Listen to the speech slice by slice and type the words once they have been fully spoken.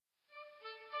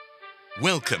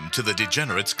Welcome to the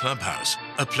Degenerates Clubhouse,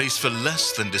 a place for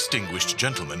less than distinguished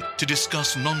gentlemen to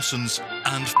discuss nonsense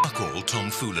and fuck-all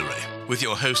tomfoolery, with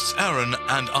your hosts Aaron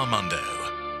and Armando.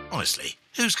 Honestly,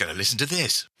 who's going to listen to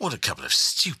this? What a couple of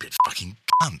stupid fucking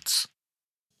cunts.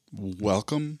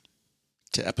 Welcome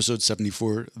to episode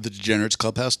 74 of the Degenerates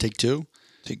Clubhouse, take two.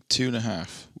 Take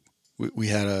 2.5. We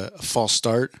had a false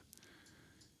start,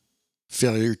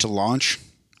 failure to launch,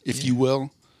 if you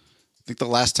will. I think the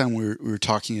last time we were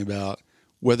talking about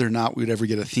whether or not we'd ever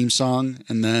get a theme song,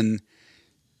 and then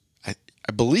I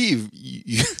believe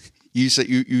you said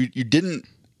you didn't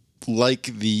like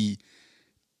the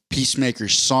Peacemaker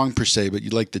song per se, but you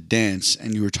liked the dance,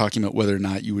 and you were talking about whether or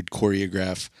not you would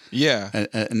choreograph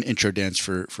an intro dance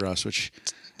for us, which...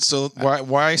 So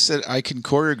why I said I can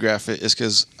choreograph it is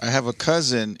because I have a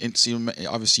cousin, and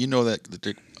obviously you know that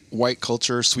the white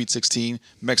culture, Sweet 16,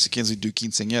 Mexicans, we do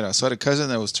quinceañera. So I had a cousin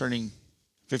that was turning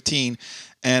 15,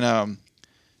 and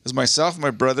it was myself,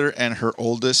 my brother, and her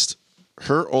oldest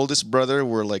brother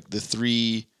were like the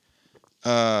three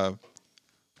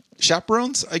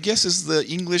chaperones, I guess is the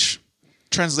English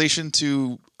translation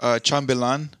to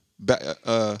chambelán.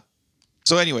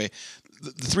 So anyway,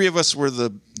 the three of us were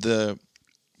the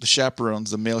chaperones,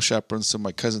 the male chaperones to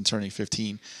my cousin turning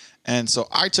 15. And so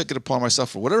I took it upon myself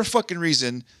for whatever fucking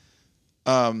reason.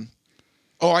 I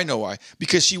know why.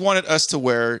 Because she wanted us to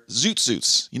wear zoot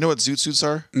suits. You know what zoot suits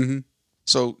are? Mm-hmm.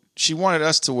 So she wanted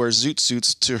us to wear zoot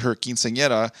suits to her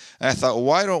quinceañera. And I thought,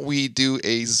 why don't we do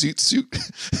a zoot suit,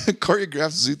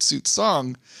 choreographed zoot suit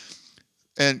song?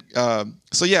 And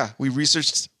we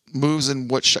researched moves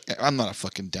and I'm not a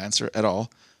fucking dancer at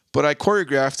all. But I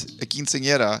choreographed a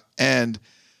quinceañera, and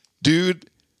dude,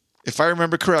 if I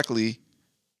remember correctly,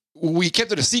 we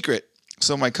kept it a secret.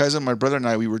 So my cousin, my brother, and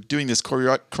I, we were doing this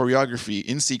choreography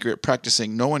in secret,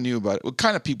 practicing. No one knew about it. Well,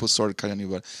 kind of people kind of knew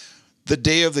about it. The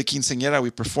day of the quinceañera, we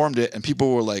performed it, and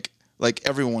people were like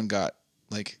everyone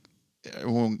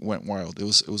went wild. It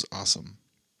was awesome.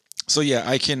 So yeah,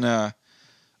 I can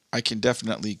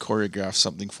definitely choreograph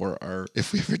something for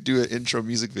if we ever do an intro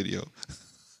music video.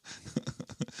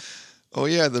 Oh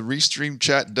yeah, the Restream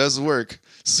chat does work.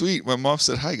 Sweet. My mom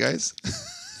said, hi, guys.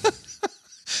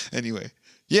 Anyway.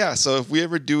 Yeah, so if we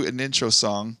ever do an intro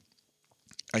song,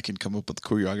 I can come up with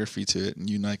choreography to it, and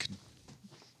you and I can,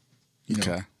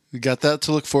 Okay. We got that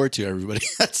to look forward to, everybody.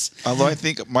 Although I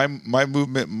think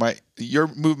your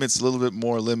movement's a little bit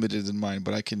more limited than mine,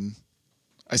 but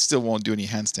I still won't do any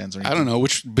handstands or anything. I don't know.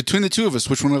 Between the two of us,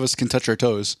 which one of us can touch our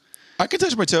toes? I can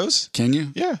touch my toes. Can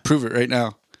you? Yeah. Prove it right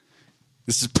now.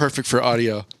 This is perfect for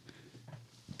audio.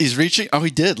 He's reaching. Oh, he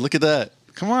did. Look at that.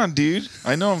 Come on, dude.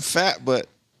 I know I'm fat, but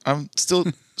I'm still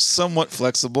somewhat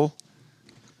flexible.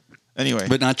 Anyway.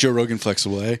 But not Joe Rogan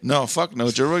flexible, eh? No, fuck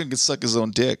no. Joe Rogan can suck his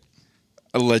own dick.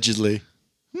 Allegedly.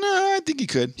 No, I think he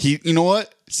could. You know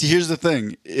what? See, here's the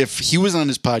thing. If he was on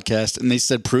his podcast and they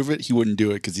said prove it, he wouldn't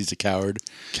do it because he's a coward.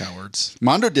 Cowards.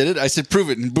 Mondo did it. I said prove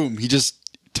it, and boom, he just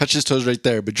touched his toes right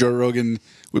there. But Joe Rogan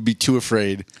would be too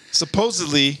afraid.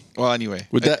 Supposedly, well, anyway.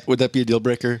 Would that be a deal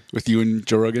breaker with you and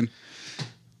Joe Rogan?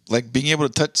 Like being able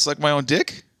to suck my own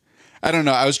dick? I don't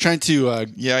know. I was trying to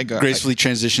gracefully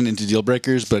transition into deal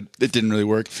breakers, but it didn't really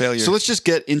work. Failure. So let's just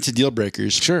get into deal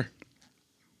breakers. Sure.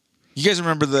 You guys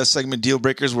remember the segment Deal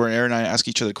Breakers where Aaron and I ask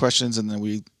each other questions and then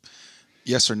we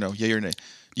yes or no, yay or nay.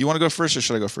 You want to go first or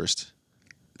should I go first?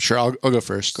 Sure, I'll go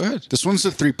first. Go ahead. This one's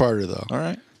a three-parter, though. All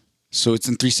right. So it's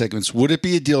in 3 segments. Would it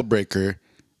be a deal breaker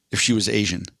if she was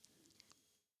Asian?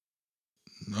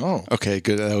 No. Okay,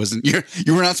 good. That wasn't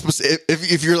you were not supposed to.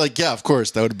 If you're like, yeah, of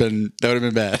course, that would have been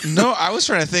bad. No, I was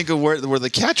trying to think of where the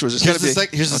catch was. Here's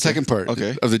the second part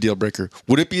of the deal breaker.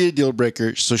 Would it be a deal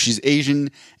breaker? So she's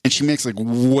Asian and she makes like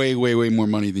way, way, way more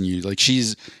money than you. Like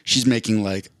she's making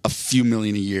like a few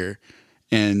million a year,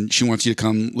 and she wants you to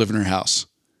come live in her house.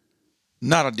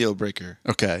 Not a deal breaker.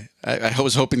 Okay, I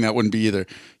was hoping that wouldn't be either.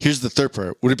 Here's the third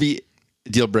part. Would it be a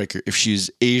deal breaker if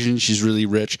she's Asian, she's really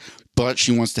rich, but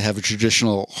she wants to have a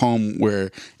traditional home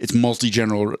where it's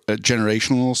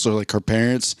generational, so like her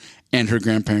parents and her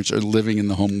grandparents are living in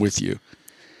the home with you?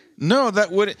 No,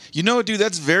 that would dude.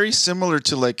 That's very similar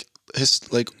to like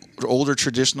older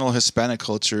traditional Hispanic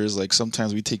cultures. Like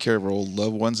sometimes we take care of our old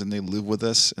loved ones and they live with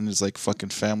us, and there's like fucking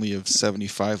family of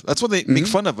 75. That's what they make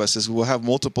fun of us is we'll have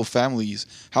multiple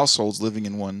households living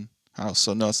in one house.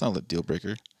 So no, it's not a deal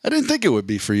breaker. I didn't think it would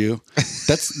be for you.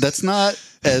 That's not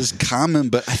as common,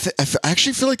 but I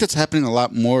actually feel like that's happening a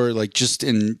lot more, like just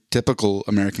in typical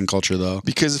American culture, though.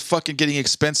 Because it's fucking getting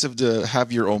expensive to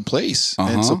have your own place,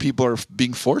 and so people are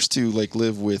being forced to like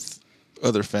live with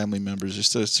other family members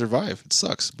just to survive. It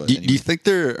sucks, but Do anyway. you think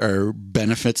there are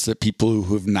benefits that people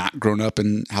who have not grown up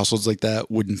in households like that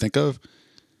wouldn't think of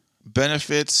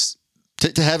benefits?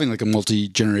 to having like a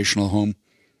multi-generational home?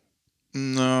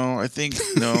 No, I think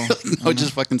no. No, it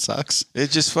just fucking sucks.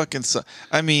 It just fucking sucks.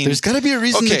 I mean, There's got to be a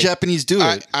reason the Japanese do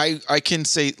it. I can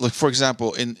say, like, for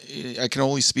example, I can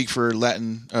only speak for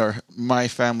Latin or my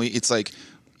family. It's like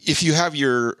if you have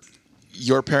your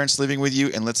parents living with you,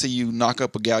 and let's say you knock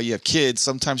up a gal, you have kids.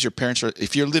 Sometimes your parents are,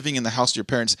 if you're living in the house of your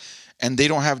parents, and they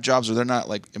don't have jobs or they're not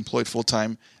like employed full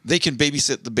time, they can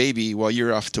babysit the baby while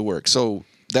you're off to work. So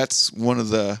that's one of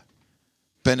the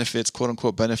benefits, quote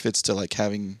unquote, benefits to like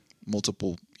having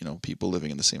multiple, people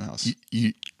living in the same house.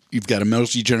 You've got a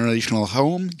multi-generational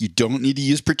home. You don't need to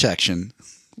use protection.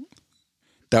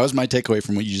 That was my takeaway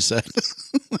from what you just said.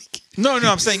 No,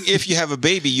 I'm saying if you have a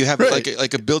baby, you have Right.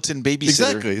 like a built-in babysitter.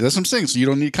 Exactly. That's what I'm saying. So you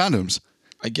don't need condoms.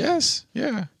 I guess.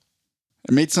 Yeah.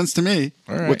 It made sense to me.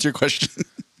 All right. What's your question?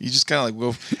 You just kind of like,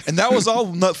 well, and that was all.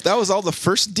 That was all the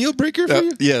first deal breaker for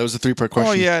you. Yeah, it was a 3-part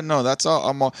question. Oh yeah, no, that's all.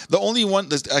 I'm all. The only one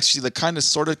that's actually the kind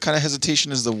of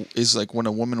hesitation is like when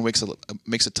a woman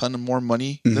makes a ton of more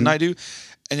money than I do,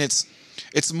 and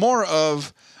it's more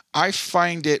of, I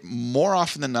find it more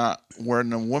often than not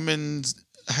when a woman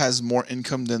has more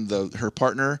income than her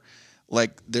partner.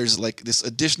 Like there's like this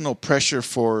additional pressure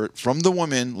from the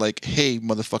woman, like, hey,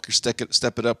 motherfucker,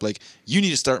 step it up. Like you need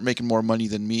to start making more money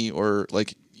than me, or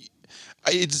like.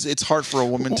 It's hard for a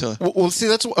woman to. Well, see,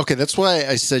 that's okay. That's why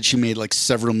I said she made like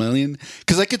several million,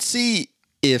 because I could see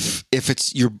if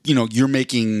it's you're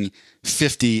making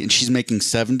 50 and she's making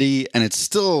 70, and it's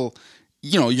still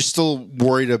you're still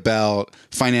worried about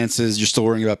finances. You're still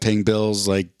worrying about paying bills.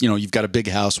 Like you've got a big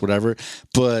house, whatever.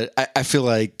 But I feel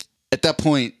like at that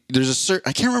point there's a certain,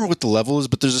 I can't remember what the level is,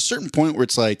 but there's a certain point where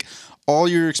it's like all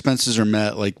your expenses are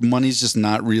met. Like money's just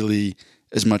not really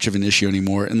as much of an issue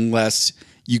anymore, unless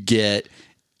you get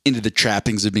into the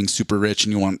trappings of being super rich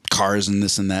and you want cars and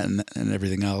this and that and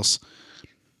everything else.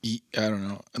 I don't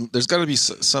know. There's got to be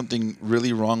something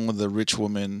really wrong with a rich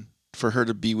woman for her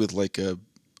to be with like a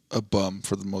bum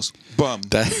for the most bum.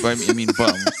 I mean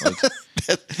bum. Like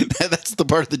that's the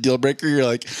part of the deal breaker. You're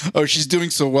like, oh, she's doing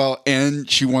so well and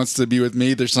she wants to be with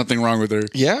me. There's something wrong with her.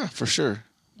 Yeah, for sure.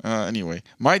 Anyway,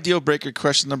 my deal breaker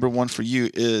question number 1 for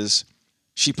you is: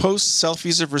 she posts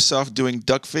selfies of herself doing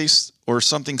duck face or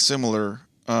something similar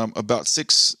about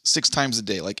six times a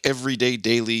day, like every day,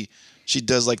 daily. She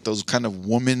does like those kind of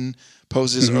woman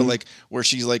poses, or like where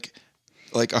she's like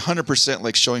 100%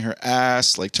 like showing her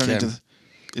ass, like turning to.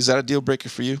 Is that a deal breaker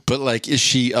for you? But like, is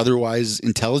she otherwise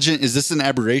intelligent? Is this an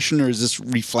aberration, or is this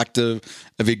reflective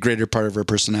of a greater part of her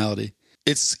personality?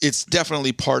 It's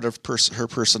definitely part of her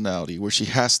personality, where she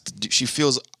has to she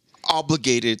feels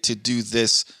obligated to do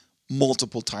this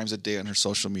multiple times a day on her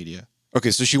social media.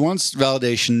 Okay, so she wants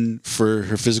validation for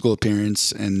her physical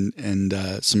appearance and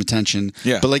some attention.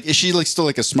 Yeah. But like, is she like still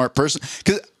like a smart person?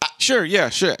 Because Sure.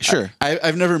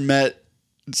 I've never met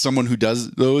someone who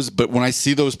does those, but when I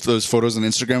see those photos on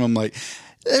Instagram, I'm like,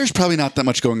 there's probably not that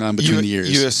much going on between the years.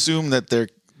 You assume that they're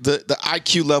the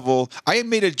IQ level. I had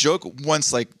made a joke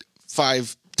once, like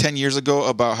 5-10 years ago,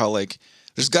 about how like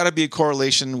there's got to be a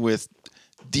correlation with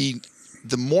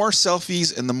the more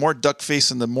selfies and the more duck face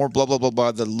and the more blah blah blah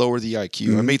blah, the lower the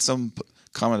IQ. I made some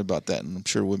comment about that, and I'm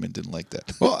sure women didn't like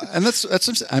that. Well, and that's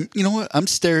what I'm, you know what? I'm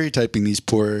stereotyping these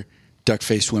poor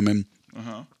duck-faced women.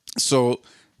 So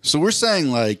we're saying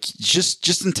like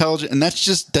just intelligent, and that's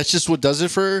just what does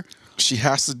it for her. She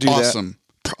has to do Awesome.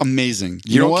 Amazing.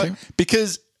 You You know don't what? care?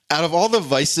 Because out of all the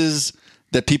vices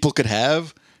that people could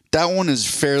have, that one is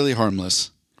fairly harmless,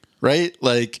 right?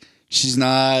 Like she's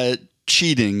not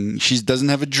cheating. She doesn't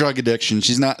have a drug addiction.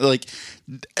 She's not like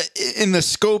in the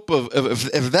scope of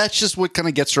if that's just what kind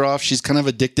of gets her off. She's kind of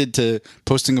addicted to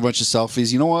posting a bunch of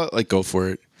selfies. You know what? Like go for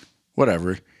it.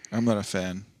 Whatever. I'm not a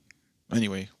fan.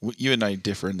 Anyway, you and I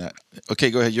differ in that.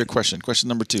 Okay, go ahead. Your question. Question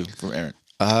number 2 from Aaron.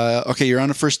 Okay, you're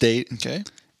on a first date. Okay.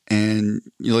 And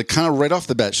you're like kind of right off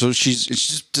the bat. So it's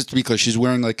just to be clear, she's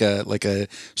wearing like a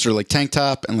sort of like tank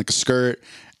top and like a skirt.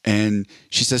 And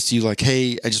she says to you like,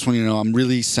 "Hey, I just want you to know I'm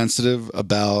really sensitive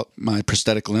about my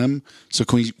prosthetic limb. So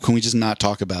can we just not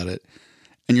talk about it?"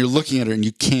 And you're looking at her and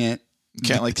you can't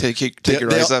like take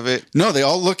your eyes off it. No, they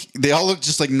all look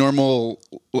just like normal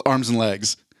arms and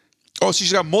legs. Oh, so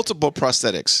she's got multiple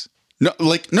prosthetics. No.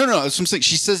 That's what I'm saying.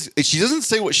 She says she doesn't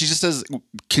say what she just says.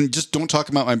 Don't talk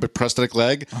about my prosthetic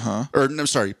leg, or no,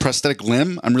 sorry, prosthetic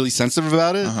limb. I'm really sensitive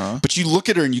about it. But you look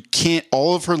at her and you can't.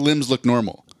 All of her limbs look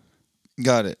normal.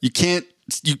 Got it. You can't.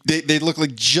 They look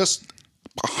like just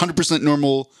 100%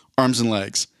 normal arms and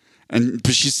legs.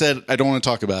 But she said, "I don't want to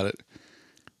talk about it."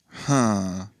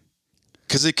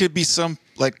 Because it could be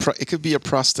it could be a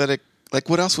prosthetic. Like,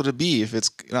 what else would it be if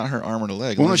it's not her arm or the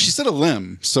leg? Well, no, she said a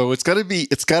limb, so it's got to be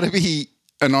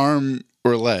an arm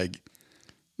or a leg.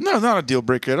 No, not a deal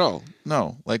breaker at all.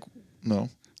 No, no.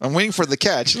 I'm waiting for the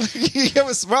catch. Like, you have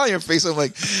a smile on your face. I'm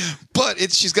like, but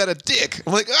she's got a dick.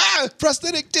 I'm like,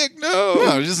 prosthetic dick.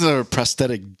 No, just a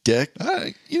prosthetic dick.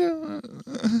 You're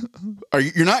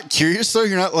not curious though?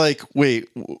 You're not like, wait,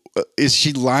 is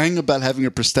she lying about having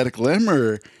a prosthetic limb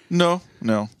or? No.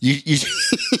 You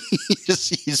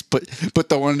just put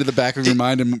the one into the back of your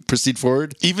mind and proceed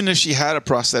forward? Even if she had a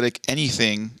prosthetic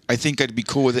anything, I think I'd be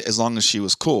cool with it as long as she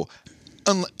was cool.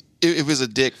 If it was a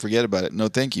dick, forget about it. No,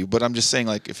 thank you. But I'm just saying,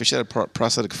 like, if she had a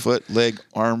prosthetic foot, leg,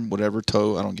 arm, whatever,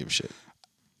 toe, I don't give a shit.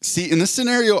 See, in this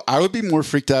scenario, I would be more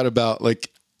freaked out about,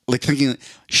 like thinking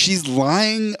she's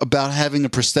lying about having a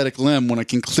prosthetic limb when I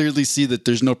can clearly see that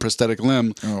there's no prosthetic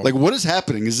limb. Oh. Like, what is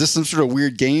happening? Is this some sort of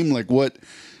weird game? Like, what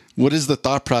is the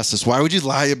thought process? Why would you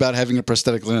lie about having a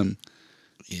prosthetic limb?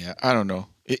 Yeah, I don't know.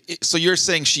 So you're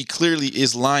saying she clearly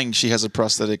is lying she has a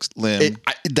prosthetic limb.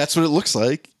 That's what it looks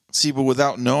like. See, but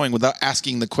without knowing, without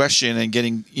asking the question and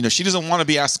getting, she doesn't want to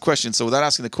be asked the question. So without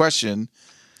asking the question,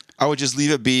 I would just leave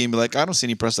it be and be like, I don't see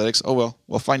any prosthetics. Oh, well,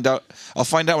 we'll find out. I'll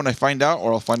find out when I find out,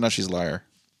 or I'll find out she's a liar.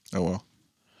 Oh,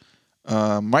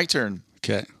 well. My turn.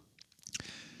 Okay.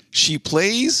 She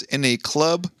plays in a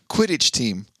club Quidditch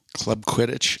team. Club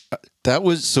Quidditch. That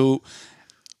was so.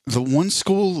 The one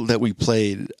school that we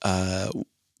played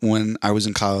when I was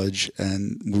in college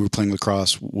and we were playing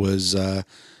lacrosse was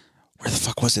where the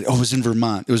fuck was it? Oh, it was in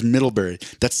Vermont. It was Middlebury.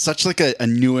 That's such like a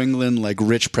New England like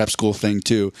rich prep school thing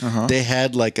too. Uh-huh. They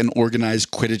had like an organized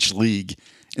Quidditch league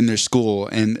in their school,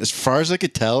 and as far as I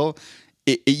could tell,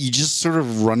 you just sort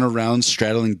of run around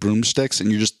straddling broomsticks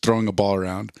and you're just throwing a ball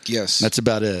around. Yes, that's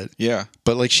about it. Yeah,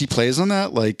 but like she plays on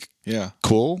that, like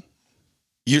cool.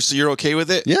 You're okay with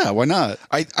it? Yeah, why not?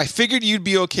 I figured you'd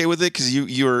be okay with it because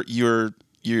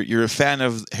you're a fan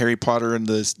of Harry Potter and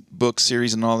the book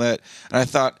series and all that, and I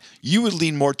thought you would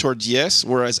lean more towards yes,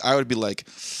 whereas I would be like,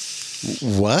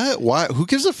 what? Why? Who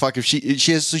gives a fuck if she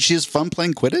has fun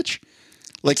playing Quidditch?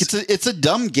 Like it's a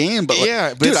dumb game, but like,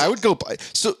 yeah, but dude, I would go.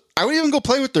 So I would even go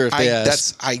play with her if they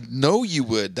asked. I know you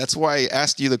would. That's why I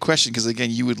asked you the question because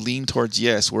again, you would lean towards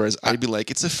yes, whereas I'd be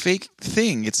like, it's a fake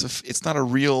thing. It's not a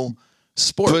real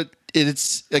sport. But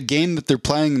it's a game that they're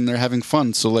playing and they're having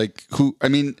fun. So like, who? I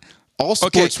mean. All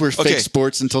sports were fake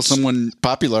sports until someone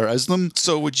popularized them.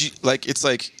 So would you like? It's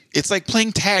like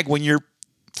playing tag when you're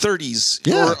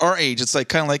 30s or our age. It's like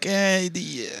kind of like,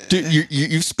 dude,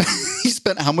 you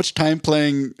spent how much time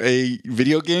playing a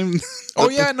video game? Oh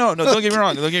yeah, no, don't get me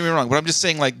wrong. Don't get me wrong. But I'm just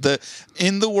saying, like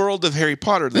in the world of Harry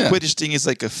Potter, the Quidditch thing is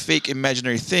like a fake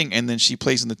imaginary thing, and then she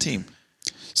plays in the team.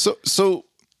 So.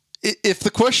 If the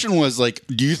question was like,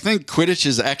 do you think Quidditch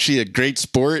is actually a great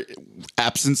sport,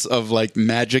 absence of like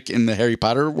magic in the Harry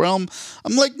Potter realm?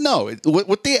 I'm like, no.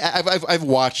 I've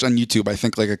watched on YouTube, I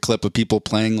think like a clip of people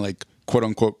playing like quote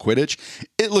unquote Quidditch.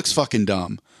 It looks fucking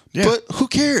dumb. Yeah. But who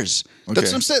cares? Okay. That's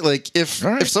what I'm saying. Like if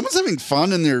someone's having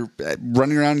fun and they're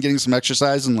running around getting some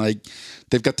exercise and like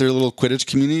they've got their little Quidditch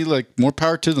community, like more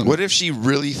power to them. What if she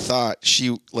really thought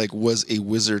she like was a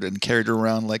wizard and carried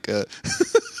around like a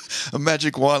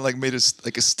magic wand, like made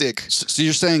like a stick? So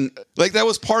you're saying like that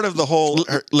was part of the whole.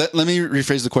 Let me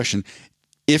rephrase the question.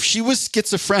 If she was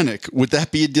schizophrenic, would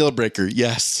that be a deal breaker?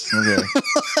 Yes. Okay.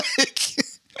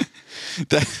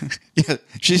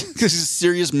 She has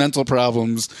serious mental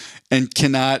problems and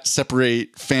cannot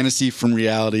separate fantasy from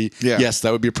reality. Yeah. Yes,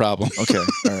 that would be a problem. Okay.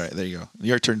 All right. There you go.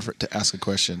 Your turn to ask a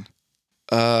question.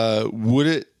 Would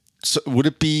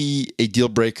it be a deal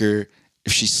breaker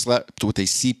if she slept with a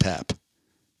CPAP?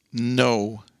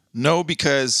 No,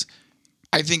 because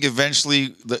I think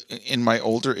eventually in my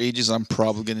older ages, I'm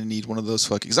probably going to need one of those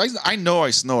fucking. Because I know I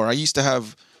snore. I used to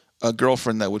have a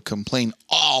girlfriend that would complain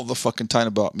all the fucking time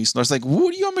about me snoring. It's like,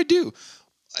 what do you want me to do?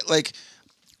 Like,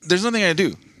 there's nothing I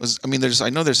do. I mean,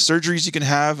 I know there's surgeries you can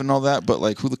have and all that, but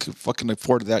like, who could fucking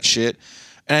afford that shit?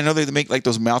 And I know they make like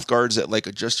those mouth guards that like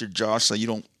adjust your jaw so you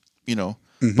don't,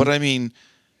 Mm-hmm. But I mean,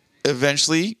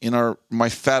 eventually in my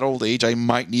fat old age, I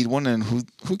might need one, and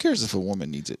who cares if a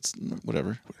woman needs it? It's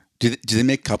whatever. Do they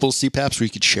make couples CPAPs where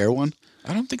you could share one?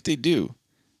 I don't think they do.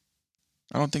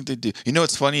 You know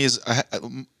what's funny is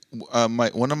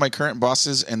one of my current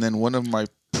bosses and then one of my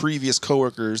previous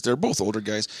coworkers, they're both older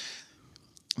guys.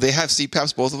 They have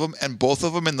CPAPs, both of them, and both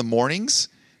of them in the mornings,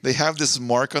 they have this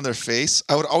mark on their face.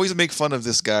 I would always make fun of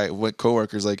this guy with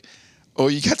coworkers, like, oh,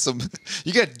 you got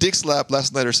dick slapped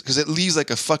last night, because it leaves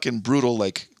like a fucking brutal,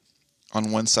 like,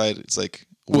 on one side. It's like,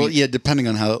 well, yeah, depending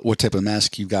on what type of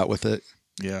mask you got with it.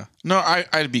 Yeah. No,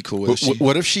 I'd be cool with it.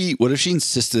 What if she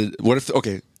insisted? What if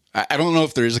I don't know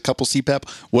if there is a couple CPAP.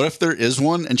 What if there is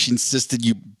one and she insisted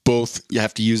you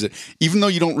have to use it, even though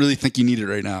you don't really think you need it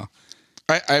right now?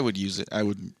 I would use it. I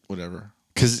would, whatever.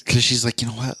 Because she's like, you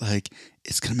know what? Like,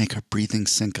 it's going to make our breathing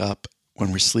sync up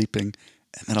when we're sleeping,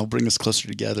 and then I'll bring us closer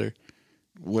together.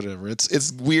 Whatever.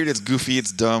 It's weird. It's goofy.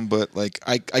 It's dumb. But like,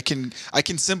 I can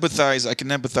sympathize. I can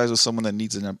empathize with someone that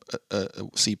needs a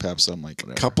CPAP. So I'm like,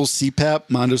 whatever. Couple CPAP,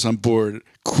 Mondo's on board.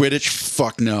 Quidditch,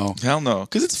 fuck no. Hell no,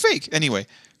 because it's fake. Anyway,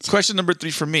 question number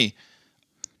 3 for me.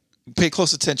 Pay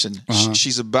close attention.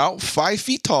 She's about 5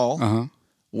 feet tall.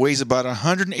 Weighs about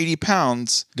 180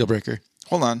 pounds. Deal breaker.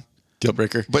 Hold on. Deal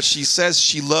breaker. But she says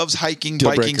she loves hiking,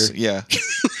 Deal biking. breaker. Yeah.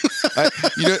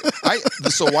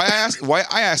 So why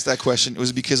I asked that question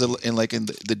was because in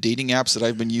the dating apps that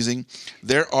I've been using,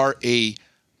 there are a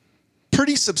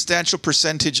pretty substantial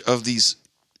percentage of these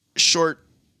short,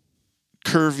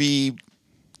 curvy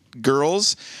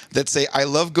girls that say, I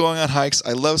love going on hikes,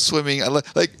 I love swimming,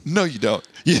 no, you don't.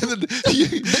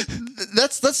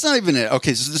 That's not even it.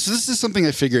 Okay, so this is something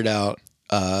I figured out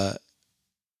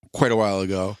quite a while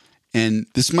ago, and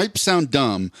this might sound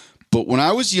dumb, but when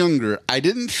I was younger, I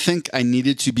didn't think I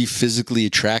needed to be physically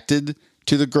attracted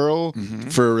to the girl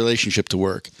for a relationship to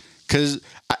work. Because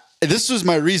this was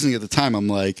my reasoning at the time. I'm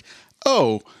like,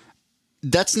 oh,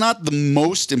 that's not the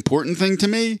most important thing to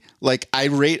me. Like, I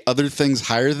rate other things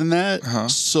higher than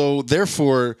that. So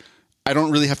therefore, I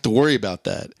don't really have to worry about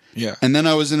that. Yeah. And then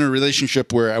I was in a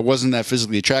relationship where I wasn't that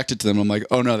physically attracted to them. I'm like,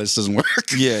 oh no, this doesn't work.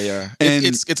 Yeah. And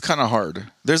it's kind of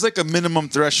hard. There's like a minimum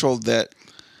threshold that,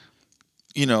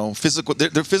 their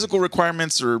physical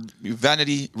requirements or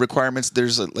vanity requirements.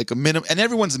 There's a minimum, and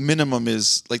everyone's minimum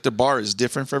is like the bar is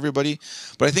different for everybody.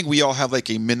 But I think we all have like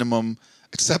a minimum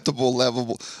acceptable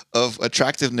level of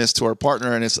attractiveness to our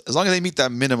partner, and as long as they meet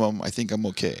that minimum, I think I'm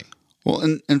okay. Well,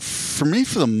 and for me,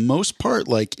 for the most part,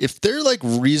 like if they're like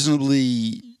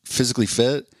reasonably physically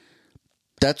fit,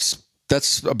 that's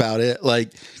about it.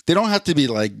 Like they don't have to be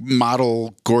like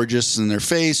model gorgeous in their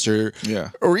face or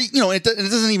it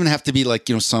doesn't even have to be like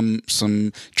some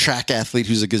track athlete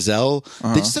who's a gazelle.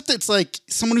 They just have to, it's like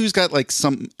someone who's got like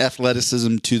some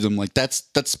athleticism to them. Like that's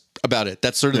about it.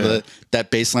 That's sort of that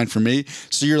baseline for me.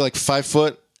 So you're like 5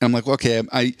 foot. And I'm like, okay,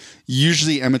 I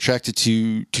usually am attracted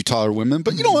to taller women,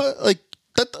 but you know what? Like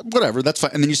that, whatever, that's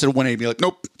fine. And then you said 180, like,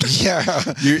 nope. Yeah,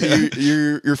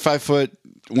 you're 5 foot,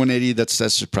 180. That's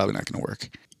just probably not going to work.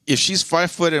 If she's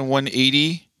 5 foot and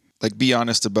 180, like, be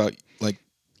honest about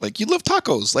like you love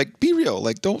tacos. Like, be real.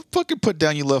 Like, don't fucking put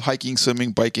down you love hiking,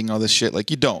 swimming, biking, all this shit.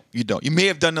 Like, you don't. You may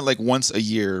have done it like once a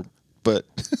year, but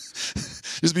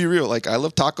just be real. Like, I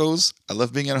love tacos. I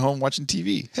love being at home watching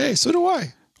TV. Hey, so do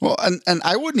I. Well, and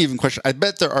I wouldn't even question. I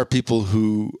bet there are people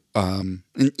who, and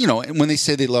when they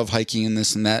say they love hiking and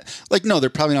this and that, like, no,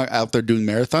 they're probably not out there doing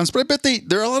marathons. But I bet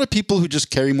there are a lot of people who just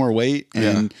carry more weight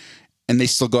and they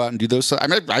still go out and do those. So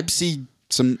I see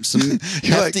some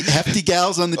hefty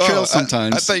gals on the trail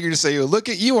sometimes. I thought you were going to say, look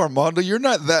at you, Armando. You're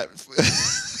not that.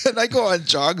 And I go on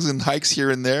jogs and hikes here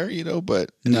and there,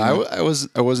 but no, I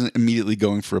wasn't immediately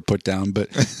going for a put down, but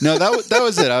no, that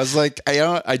was it. I was like,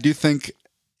 I do think,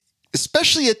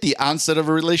 especially at the onset of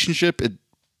a relationship,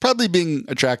 probably being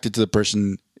attracted to the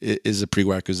person is a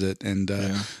prerequisite, and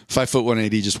 5 foot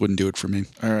 180 just wouldn't do it for me.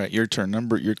 All right, your turn.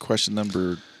 Your question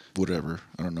number, whatever.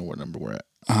 I don't know what number we're at.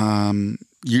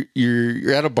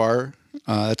 You're at a bar.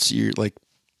 That's your like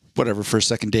whatever first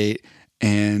second date,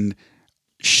 and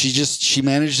she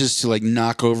manages to like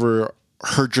knock over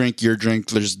her drink, your drink.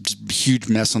 There's a huge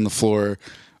mess on the floor,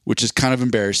 which is kind of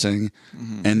embarrassing.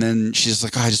 Mm-hmm. And then she's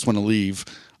like, oh, I just want to leave.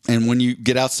 And when you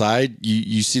get outside,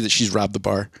 you see that she's robbed the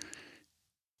bar.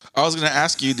 I was going to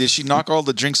ask you, did she knock all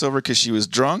the drinks over because she was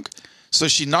drunk? So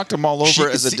she knocked them all over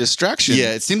as a distraction.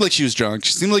 Yeah, it seemed like she was drunk.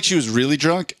 She seemed like she was really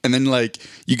drunk. And then like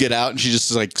you get out and she just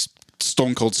is like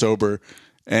stone cold sober.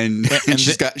 And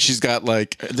she's got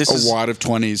like wad of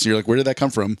 20s. You're like, where did that come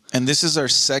from? And this is our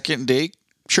second date?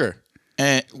 Sure.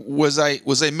 And was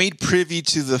I made privy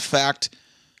to the fact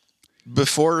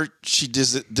before she did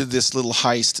this little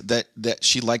heist that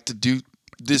she liked to do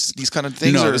these kind of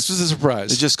things? No, or this was a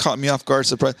surprise. It just caught me off guard.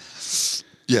 Surprise.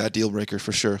 Yeah, deal breaker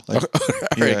for sure. Like,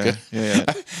 right, yeah.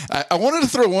 I wanted to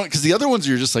throw one because the other ones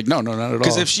you're just like, no, not at all.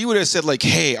 Because if she would have said like,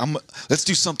 hey, let's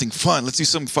do something fun, let's do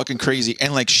something fucking crazy,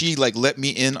 and like she like let me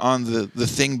in on the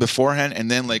thing beforehand,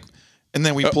 and then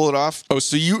we pull it off. Oh,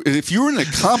 so if you were an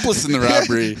accomplice in the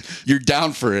robbery, you're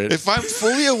down for it. If I'm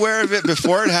fully aware of it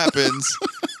before it happens,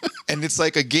 and it's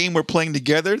like a game we're playing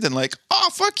together, then like, oh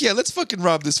fuck yeah, let's fucking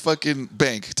rob this fucking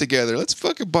bank together. Let's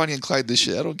fucking Bonnie and Clyde this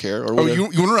shit. I don't care. Or Oh, whatever. you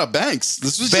want to rob banks?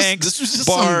 This was Banks, just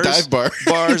bars, some dive bar.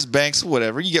 bars, banks,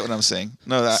 whatever. You get what I'm saying?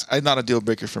 No, that's not a deal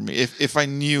breaker for me. If I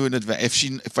knew in advance,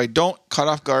 if I don't caught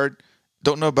off guard,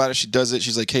 don't know about it, she does it.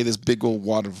 She's like, hey, this big old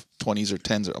wad of 20s or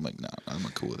 10s. I'm like, no, I'm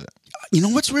not cool with that. You know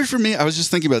what's weird for me? I was just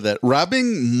thinking about that.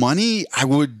 Robbing money,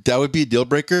 that would be a deal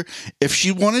breaker. If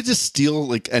she wanted to steal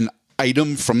like an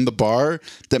item from the bar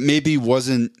that maybe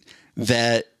wasn't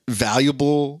that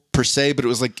valuable per se, but it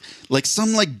was like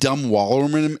some like dumb wall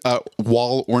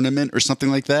ornament or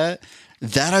something like that.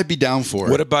 That I'd be down for.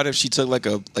 What about if she took like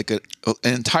an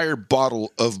entire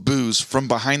bottle of booze from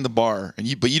behind the bar,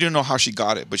 but you didn't know how she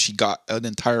got it, but she got an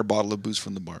entire bottle of booze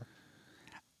from the bar?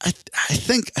 I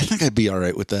think I'd be all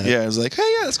right with that. Yeah, I was like, hey,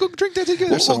 yeah, let's go drink that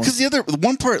together. Well, because the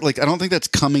one part, like, I don't think that's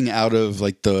coming out of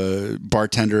like the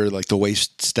bartender, like the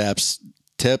waist steps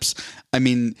tips. I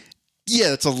mean,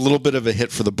 yeah, it's a little bit of a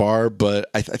hit for the bar, but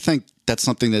I think that's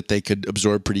something that they could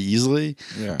absorb pretty easily.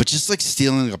 Yeah. But just like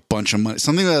stealing a bunch of money,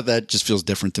 something like that just feels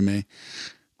different to me.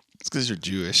 It's because you're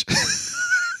Jewish.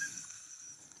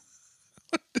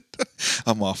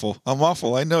 I'm awful.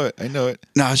 I know it. No,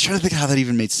 I was trying to think how that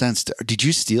even made sense. Did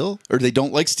you steal, or they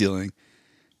don't like stealing?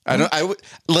 I'm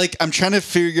trying to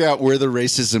figure out where the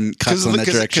racism cuts in that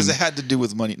direction. Because it had to do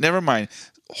with money. Never mind.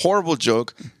 Horrible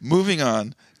joke. Moving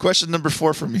on. Question number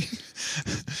 4 for me.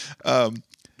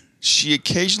 She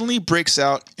occasionally breaks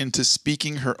out into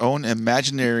speaking her own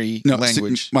imaginary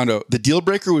language. Mondo, the deal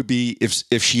breaker would be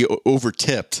if she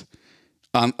over-tipped.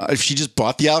 If she just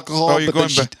bought the alcohol,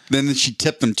 then she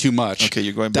tipped them too much. Okay,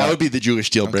 you're going back. That would be the Jewish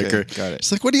deal breaker. Okay, got it.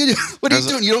 It's like, what are you doing? What are you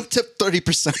doing? You don't tip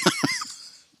 30%.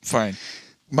 Fine.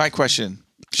 My question.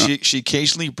 She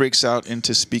occasionally breaks out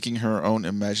into speaking her own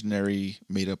imaginary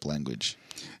made-up language.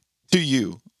 To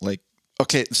you, like,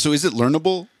 okay, so is it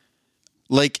learnable?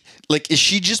 Like, is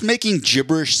she just making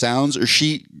gibberish sounds, or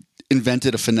she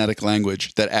invented a phonetic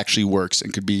language that actually works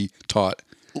and could be taught?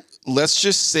 Let's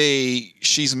just say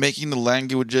she's making the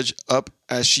language up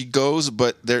as she goes,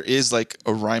 but there is like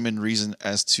a rhyme and reason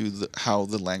as to how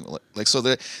the language, like, so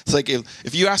that it's like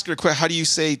if you ask her a question, how do you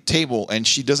say table, and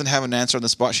she doesn't have an answer on the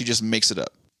spot, she just makes it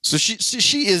up. So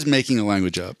she is making a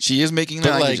language up. She is making the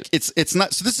but language. Like it's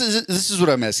not. So this is what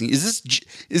I'm asking. Is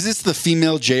this the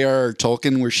female J.R.R.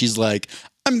 Tolkien where she's like,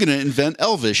 I'm gonna invent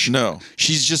Elvish? No,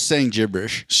 she's just saying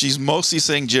gibberish. She's mostly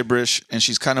saying gibberish, and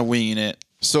she's kind of winging it.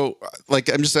 So,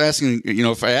 like, I'm just asking,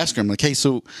 if I ask her, I'm like, hey,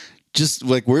 so just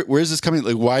like, where is this coming?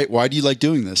 Like, why do you like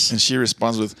doing this? And she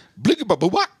responds with,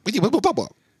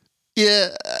 yeah,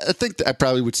 I think I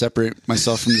probably would separate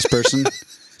myself from this person.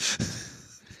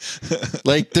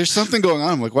 Like, there's something going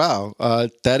on. I'm like, wow,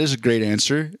 that is a great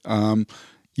answer.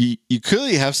 You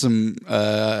clearly have some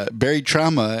buried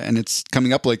trauma, and it's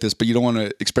coming up like this, but you don't want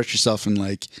to express yourself in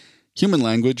like human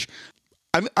language.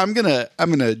 I'm gonna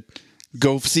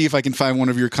go see if I can find one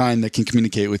of your kind that can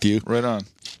communicate with you. Right on.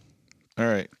 All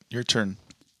right, your turn.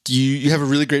 Do you have a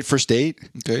really great first date?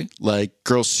 Okay. Like,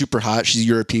 girl's super hot. She's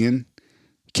European.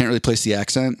 Can't really place the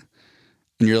accent.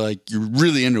 And you're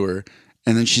really into her.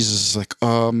 And then she's just like,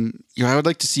 I would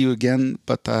like to see you again,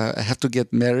 but I have to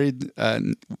get married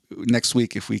next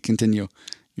week if we continue.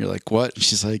 You're like, what?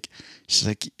 She's like,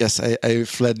 yes, I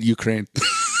fled Ukraine.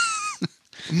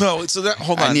 No, so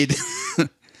hold on. I need...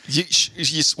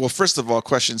 Well, first of all,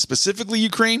 question specifically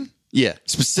Ukraine. Yeah,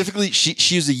 specifically,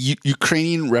 she's a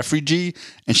Ukrainian refugee,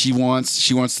 and she wants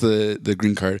the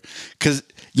green card. Because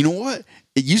you know what?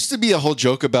 It used to be a whole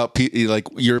joke about like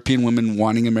European women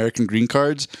wanting American green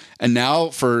cards, and now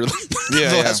for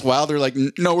the last while, they're like,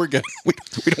 no, we're good. We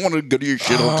don't want to go to your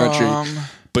shithole country.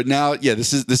 But now, yeah,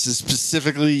 this is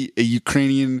specifically a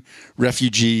Ukrainian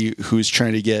refugee who's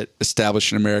trying to get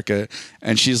established in America,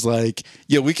 and she's like,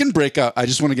 yeah, we can break up. I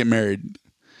just want to get married.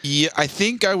 Yeah, I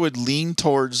think I would lean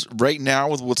towards, right now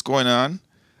with what's going on,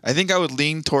 I think I would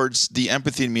lean towards the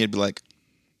empathy in me. I'd be like,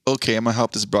 okay, I'm going to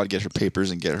help this broad get her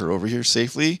papers and get her over here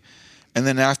safely. And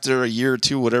then after a year or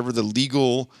two, whatever the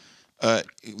legal,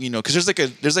 because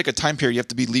there's like a time period you have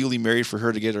to be legally married for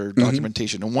her to get her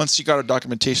documentation. And once she got her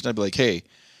documentation, I'd be like, hey,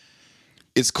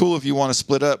 it's cool if you want to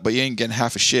split up, but you ain't getting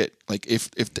half a shit. Like, if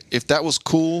that was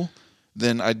cool,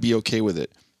 then I'd be okay with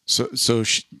it. So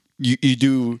you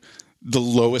do the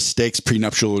lowest stakes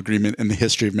prenuptial agreement in the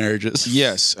history of marriages.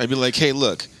 Yes. I'd be like, hey,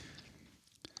 look,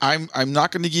 I'm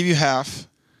not going to give you half.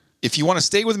 If you want to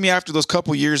stay with me after those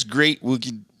couple years, great. We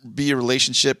can be a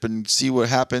relationship and see what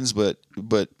happens. But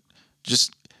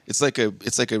just it's like a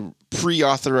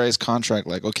pre-authorized contract.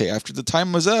 Like, okay, after the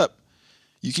time was up,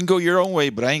 you can go your own way,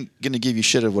 but I ain't going to give you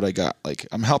shit of what I got. Like,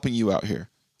 I'm helping you out here.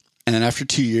 and then after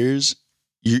 2 years,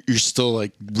 you're still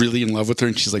like really in love with her,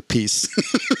 and she's like, peace.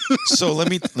 So let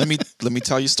me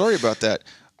tell you a story about that.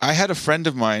 I had a friend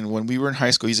of mine when we were in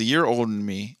high school. He's a year older than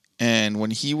me, and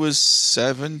when he was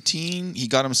 17, he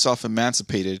got himself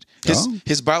emancipated.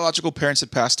 His biological parents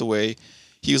had passed away.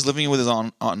 He was living with his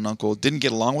aunt and uncle. Didn't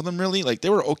get along with them really. Like, they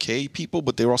were okay people,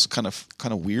 but they were also kind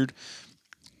of weird.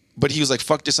 But he was like,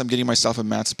 fuck this, I'm getting myself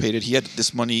emancipated. He had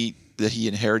this money that he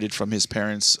inherited from his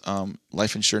parents'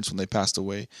 life insurance when they passed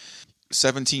away.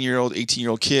 17-year-old,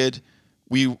 18-year-old kid.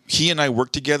 He and I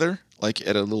worked together, like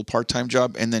at a little part-time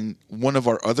job. And then one of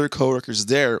our other coworkers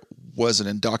there was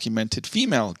an undocumented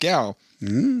female gal.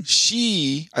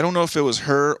 She, I don't know if it was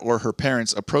her or her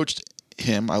parents, approached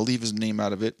him. I'll leave his name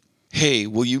out of it. Hey,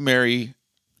 will you marry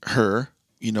her?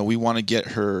 You know, we want to get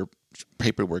her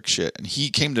paperwork shit. And he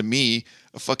came to me,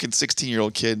 a fucking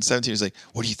 16-year-old kid, and 17, he's like,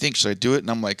 what do you think? Should I do it? And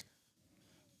I'm like,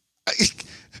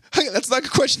 that's not a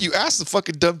question you asked the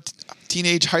fucking dumb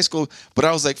teenage high school. But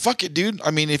I was like, fuck it, dude.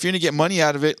 I mean, if you're going to get money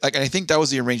out of it, like, and I think that was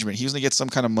the arrangement. He was going to get some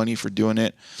kind of money for doing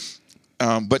it.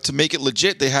 But to make it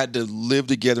legit, they had to live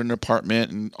together in an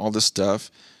apartment and all this stuff.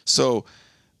 So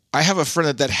I have a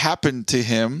friend that happened to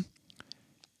him.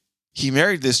 He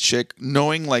married this chick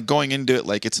knowing, like, going into it,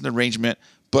 like, it's an arrangement.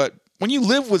 But when you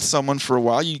live with someone for a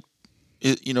while, you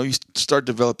start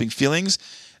developing feelings.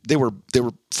 They were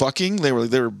fucking, they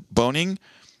were boning,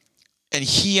 and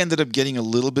he ended up getting a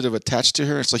little bit of attached to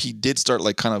her. So he did start,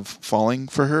 like, kind of falling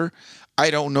for her. I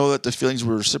don't know that the feelings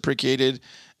were reciprocated,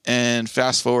 and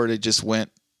fast forward, it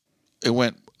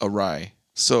went awry.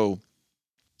 So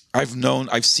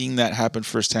I've seen that happen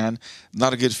firsthand.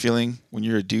 Not a good feeling when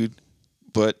you're a dude,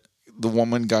 but the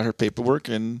woman got her paperwork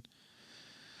and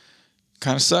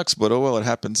kind of sucks, but oh well, it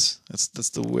happens. That's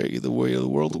the way of the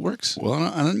world works.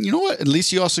 Well, you know what? At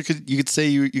least you could say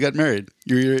you got married.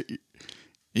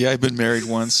 Yeah, I've been married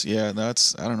once. Yeah, no,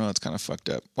 I don't know. It's kind of fucked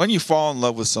up. When you fall in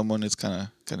love with someone, it's kind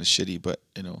of shitty. But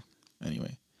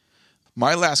anyway.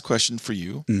 My last question for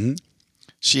you. Mm-hmm.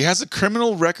 She has a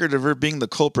criminal record of her being the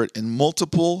culprit in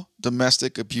multiple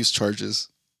domestic abuse charges.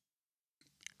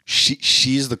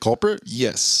 She's the culprit?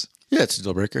 Yes. Yeah, it's a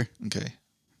deal breaker. Okay.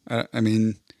 I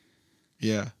mean,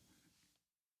 yeah.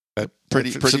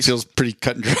 Pretty feels pretty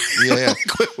cut and dry. Yeah.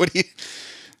 What do you?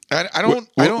 I don't.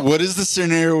 What is the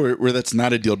scenario where that's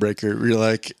not a deal breaker? Where you're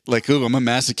like, oh, I'm a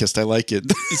masochist. I like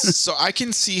it. So I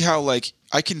can see how,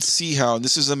 and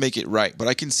this isn't make it right, but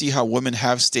I can see how women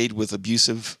have stayed with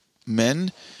abusive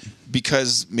men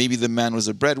because maybe the man was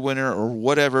a breadwinner or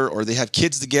whatever, or they have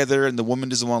kids together and the woman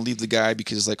doesn't want to leave the guy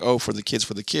because it's like, oh, for the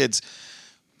kids.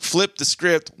 Flip the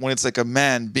script when it's like a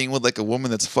man being with like a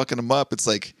woman that's fucking him up. It's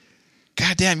like,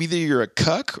 goddamn, either you're a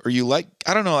cuck or you like,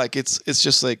 I don't know, like it's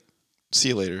just like, see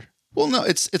you later. Well, no,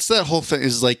 it's that whole thing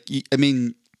is like, I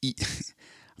mean,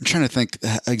 I'm trying to think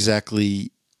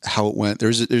exactly how it went.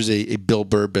 There's a Bill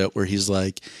Burr bit where he's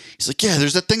like, yeah,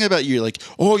 there's that thing about you, like,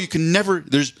 oh, you can never,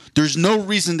 there's no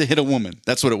reason to hit a woman.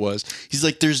 That's what it was. He's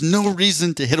like, there's no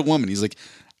reason to hit a woman. He's like,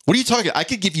 what are you talking? I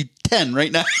could give you 10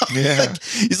 right now. Yeah. Like,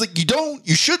 he's like,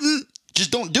 you shouldn't,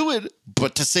 just don't do it.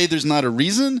 But to say there's not a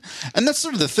reason, and that's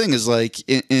sort of the thing is like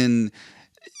in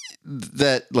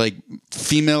that like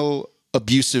female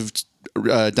abusive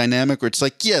dynamic where it's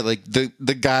like, yeah, like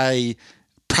the guy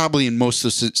probably in most of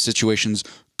those situations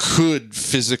could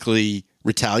physically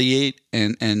retaliate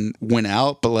and win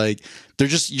out, but like you're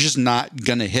just not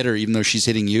gonna hit her even though she's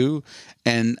hitting you.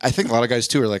 And I think a lot of guys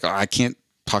too are like, oh, I can't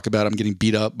talk about I'm getting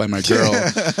beat up by my girl.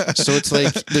 So it's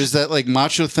like there's that like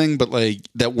macho thing, but like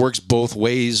that works both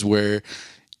ways where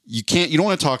you don't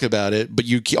want to talk about it, but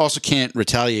you also can't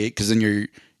retaliate because then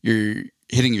you're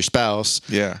hitting your spouse.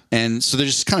 Yeah. And so they're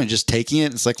just kind of just taking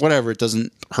it. It's like, whatever, it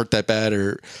doesn't hurt that bad.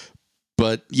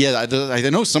 But yeah, I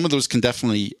know some of those can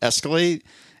definitely escalate.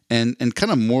 And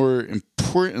kind of more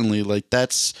importantly, like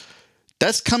that's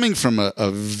coming from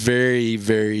a very,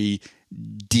 very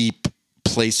deep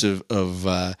place of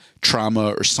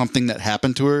trauma or something that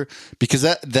happened to her. Because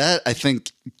that I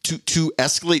think to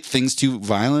escalate things to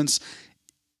violence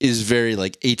is very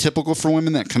like atypical for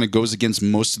women. That kind of goes against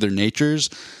most of their natures.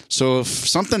 So if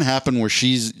something happened where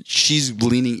she's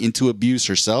leaning into abuse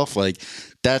herself, like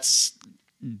that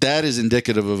is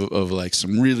indicative of like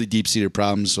some really deep seated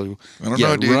problems. So I don't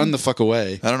know, dude. Run the fuck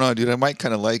away. I don't know, dude. I might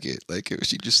kind of like it. Like if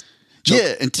she just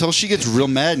until she gets real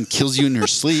mad and kills you in her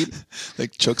sleep,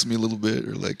 like chokes me a little bit,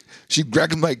 or like she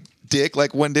grabs my dick.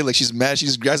 Like one day, like she's mad, she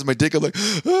just grabs my dick. I'm like,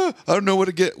 I don't know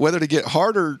whether to get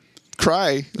hard or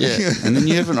cry. Yeah. And then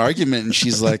you have an argument and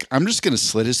she's like, I'm just going to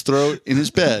slit his throat in his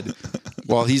bed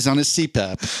while he's on his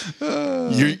CPAP.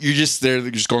 You're just there,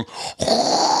 just going,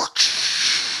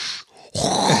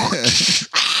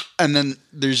 and then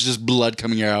there's just blood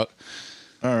coming out.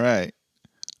 All right.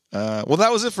 Well,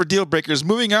 that was it for deal breakers.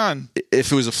 Moving on.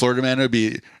 If it was a Florida man, it would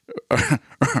be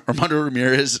Armando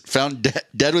Ramirez found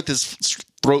dead with his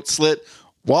throat slit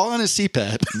while on his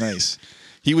CPAP. Nice.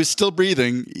 He was still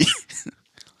breathing.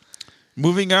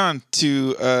 Moving on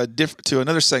to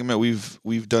another segment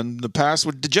we've done in the past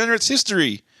with Degenerates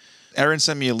History. Aaron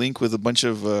sent me a link with a bunch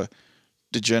of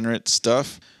degenerate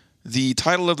stuff. The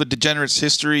title of the Degenerates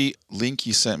History link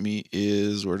he sent me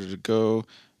is, where did it go?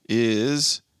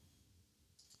 Is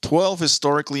 12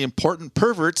 Historically Important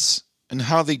Perverts and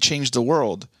How They Changed the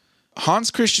World.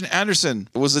 Hans Christian Andersen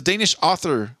was a Danish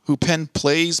author who penned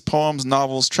plays, poems,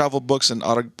 novels, travel books, and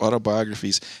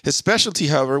autobiographies. His specialty,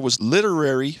 however, was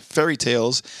literary fairy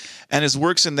tales, and his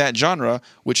works in that genre,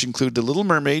 which include The Little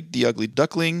Mermaid, The Ugly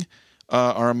Duckling,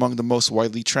 are among the most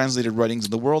widely translated writings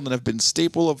in the world and have been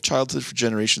staple of childhood for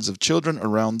generations of children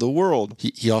around the world.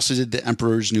 He also did The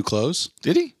Emperor's New Clothes.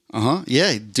 Did he? Uh-huh.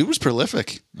 Yeah, dude was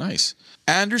prolific. Nice.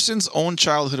 Andersen's own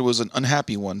childhood was an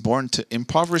unhappy one. Born to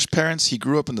impoverished parents, he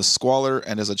grew up in the squalor,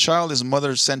 and as a child, his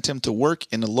mother sent him to work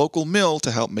in a local mill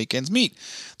to help make ends meet.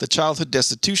 The childhood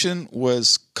destitution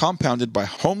was compounded by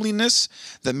homeliness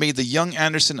that made the young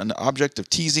Andersen an object of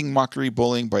teasing, mockery,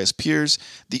 bullying by his peers.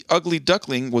 The Ugly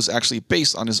Duckling was actually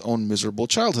based on his own miserable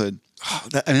childhood. Oh,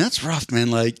 that's rough,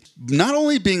 man. Like, not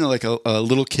only being like a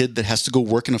little kid that has to go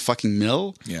work in a fucking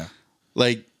mill. Yeah.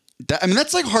 Like,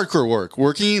 that's like hardcore work.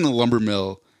 Working in a lumber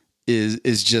mill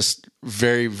is just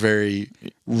very, very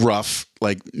rough,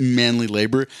 like manly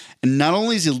labor. And not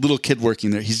only is he a little kid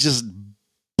working there, he's just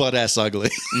butt-ass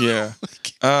ugly. Yeah.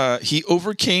 He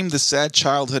overcame the sad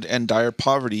childhood and dire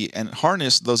poverty and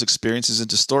harnessed those experiences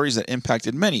into stories that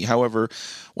impacted many. However,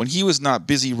 when he was not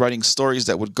busy writing stories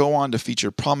that would go on to feature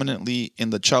prominently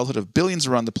in the childhood of billions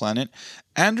around the planet,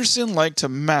 Andersen liked to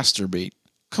masturbate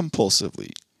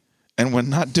compulsively. And when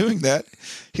not doing that,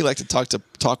 he liked to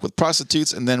talk with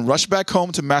prostitutes and then rush back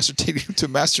home to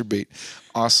masturbate.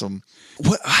 Awesome.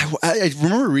 What I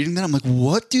remember reading that. I'm like,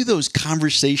 what do those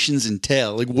conversations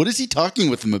entail? Like, what is he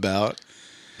talking with them about?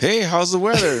 Hey, how's the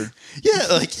weather? Yeah,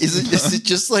 like, is it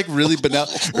just like really banal?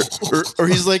 Or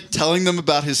he's like telling them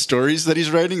about his stories that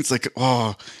he's writing. It's like,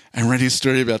 oh, I'm writing a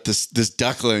story about this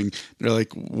duckling. They're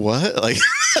like, what? Like,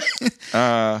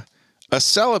 a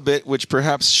celibate, which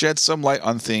perhaps sheds some light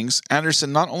on things,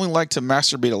 Andersen not only liked to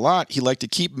masturbate a lot, he liked to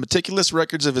keep meticulous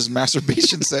records of his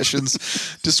masturbation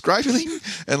sessions, describing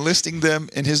and listing them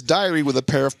in his diary with a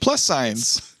pair of plus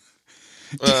signs.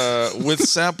 With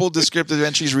sample descriptive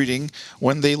entries reading,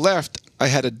 when they left, I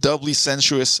had a doubly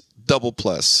sensuous double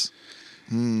plus.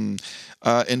 In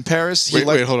Paris,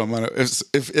 wait, hold on, Mano.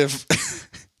 If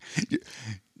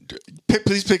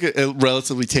please pick a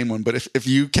relatively tame one. But if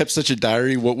you kept such a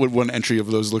diary, what would one entry of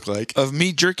those look like? Of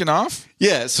me jerking off?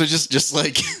 Yeah. So just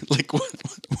like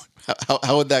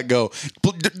how would that go?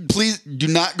 Please do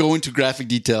not go into graphic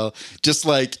detail. Just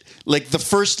like the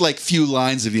first few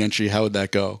lines of the entry. How would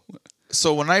that go?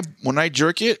 So when I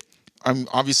jerk it, I'm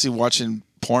obviously watching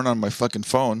porn on my fucking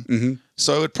phone. Mm-hmm.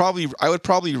 So I would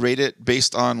probably rate it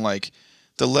based on like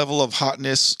the level of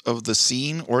hotness of the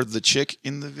scene or the chick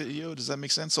in the video. Does that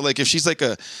make sense? So like if she's and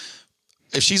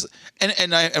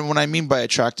when I mean by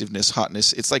attractiveness,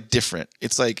 hotness, it's like different.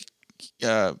 It's like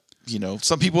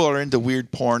some people are into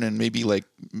weird porn and maybe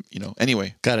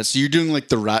anyway. Got it. So you're doing like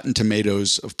the Rotten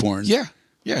Tomatoes of porn. Yeah.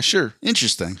 Yeah, sure.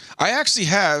 Interesting. I actually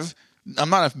have, I'm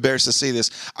not embarrassed to say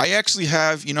this, I actually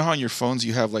have, you know how on your phones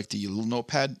you have like the little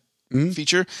notepad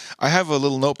feature? I have a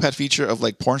little notepad feature of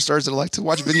like porn stars that I like to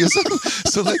watch videos of.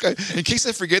 So like in case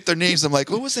I forget their names, I'm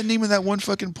like, what was the name of that one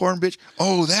fucking porn bitch?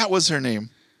 Oh, that was her name.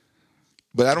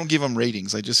 But I don't give them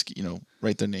ratings. I just,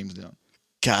 write their names down.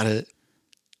 Got it.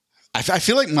 I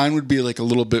feel like mine would be like a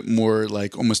little bit more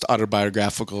like almost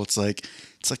autobiographical. It's like,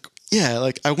 yeah,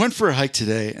 like I went for a hike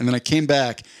today and then I came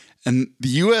back and the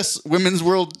U.S. Women's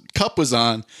World Cup was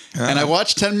on and I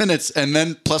watched 10 minutes and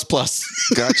then plus.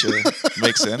 Gotcha.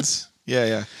 Makes sense.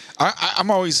 Yeah. I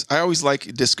always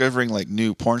like discovering like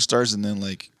new porn stars and then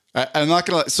like. I'm not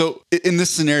going to lie. So in this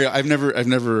scenario, I've never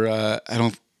I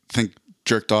don't think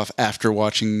jerked off after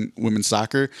watching women's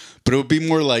soccer, but it would be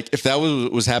more like if that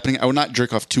was happening, I would not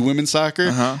jerk off to women's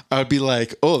soccer. I would be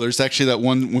like, oh, there's actually that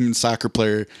one women's soccer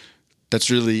player that's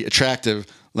really attractive.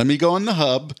 Let me go on the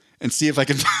hub and see if I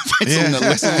can find someone that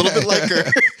looks a little bit like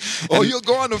her. Oh, you'll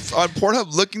go on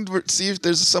Pornhub looking to see if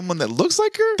there's someone that looks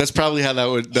like her? That's probably how that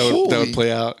would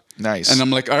play out. Nice. And I'm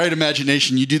like, all right,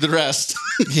 imagination, you do the rest.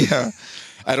 Yeah.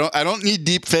 I don't need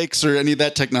deep fakes or any of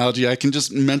that technology. I can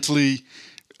just mentally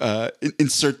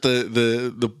insert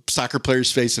the soccer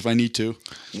player's face if I need to.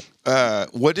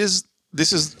 What is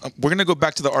this is we're gonna go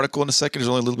back to the article in a second. There's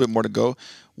only a little bit more to go.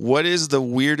 What is the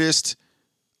weirdest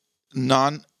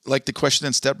like the question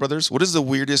in Step Brothers? What is the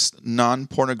weirdest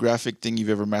non-pornographic thing you've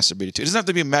ever masturbated to? It doesn't have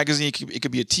to be a magazine. It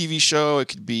could be a TV show. It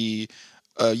could be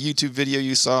a YouTube video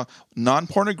you saw.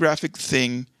 Non-pornographic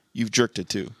thing you've jerked it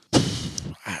to.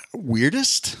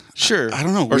 Weirdest? Sure. I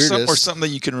don't know. Or Weirdest. something that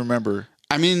you can remember.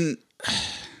 I mean,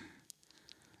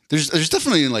 there's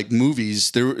definitely like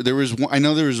movies. There was one, I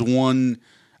know there was one.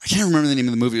 I can't remember the name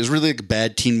of the movie. It was really like a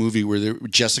bad teen movie where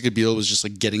Jessica Biel was just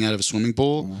like getting out of a swimming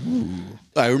pool. Ooh.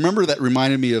 I remember that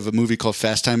reminded me of a movie called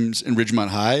Fast Times in Ridgemont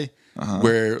High,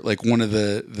 where like one of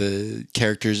the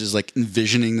characters is like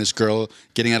envisioning this girl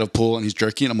getting out of a pool and he's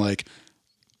jerking. And I'm like,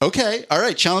 okay, all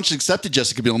right, challenge accepted,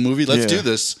 Jessica Biel movie. Let's do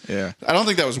this. Yeah. I don't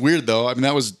think that was weird though. I mean,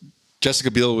 that was Jessica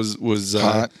Biel was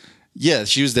hot. Yeah,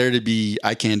 she was there to be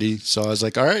eye candy. So I was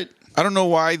like, all right. I don't know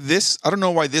why this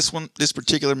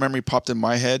particular memory popped in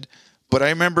my head, but I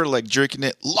remember like jerking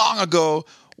it long ago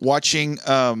watching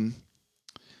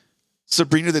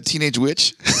Sabrina the Teenage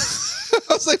Witch.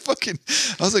 I was like fucking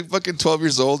 12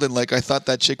 years old, and like I thought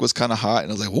that chick was kind of hot,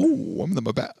 and I was like, "Ooh, I'm the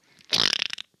bat."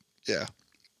 Yeah.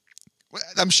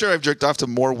 I'm sure I've jerked off to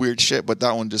more weird shit, but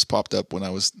that one just popped up when I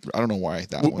don't know why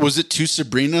that one. Was it to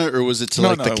Sabrina or was it to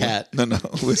the cat? No.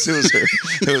 It was her.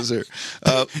 It was her.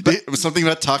 But it was something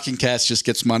about talking cats just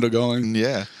gets Mondo going.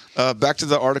 Yeah. Back to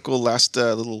the article, last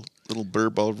little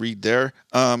blurb I'll read there.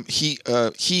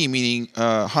 He meaning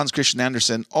Hans Christian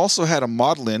Andersen, also had a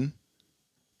maudlin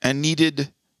and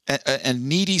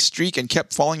needy streak and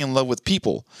kept falling in love with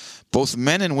people, both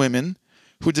men and women,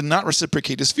 who did not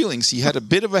reciprocate his feelings. He had a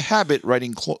bit of a habit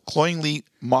writing cloyingly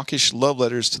mawkish love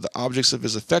letters to the objects of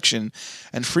his affection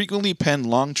and frequently penned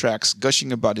long tracts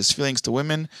gushing about his feelings to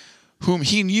women whom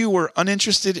he knew were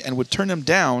uninterested and would turn him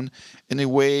down in a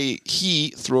way he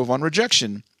throve on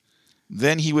rejection.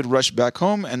 Then he would rush back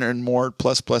home and earn more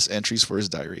plus entries for his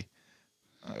diary.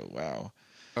 Oh, wow.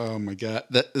 Oh, my God.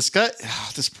 This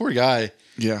poor guy.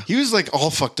 Yeah. He was like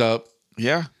all fucked up.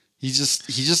 Yeah. He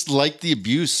just liked the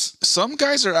abuse. Some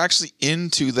guys are actually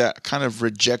into that kind of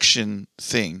rejection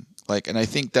thing. Like, and I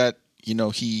think that,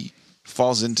 he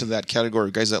falls into that category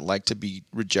of guys that like to be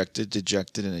rejected,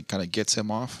 dejected, and it kind of gets him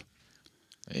off.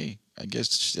 Hey, I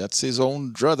guess that's his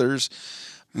own druthers.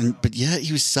 But yeah,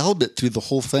 he was celibate through the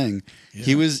whole thing. Yeah.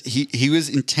 He was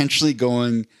intentionally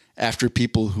going after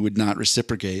people who would not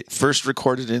reciprocate. First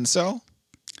recorded incel?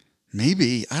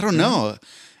 Maybe. I don't know.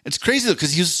 It's crazy though,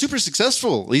 because he was super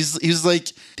successful. He's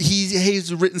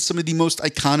written some of the most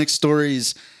iconic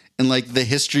stories in like the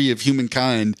history of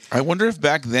humankind. I wonder if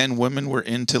back then women were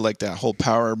into like that whole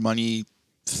power money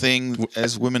thing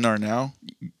as women are now.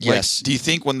 Yes. Like, do you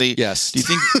think when they? Yes. Do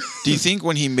you think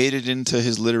when he made it into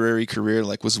his literary career,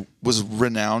 like was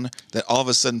renowned, that all of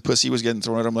a sudden pussy was getting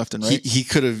thrown at him left and right? He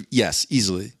could have. Yes,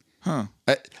 easily. Huh.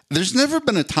 There's never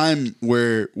been a time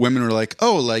where women were like,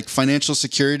 oh, like financial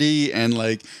security and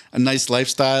like a nice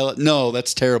lifestyle. No,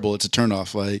 that's terrible. It's a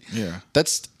turnoff. Like, yeah,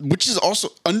 which is also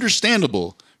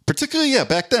understandable. Particularly, yeah,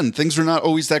 back then things were not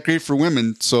always that great for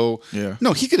women. So, yeah,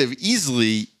 no, he could have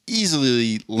easily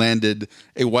landed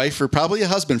a wife or probably a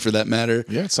husband for that matter.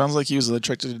 Yeah, it sounds like he was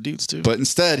attracted to dudes too. But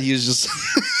instead, he was just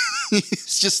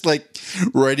he's just like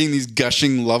writing these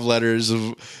gushing love letters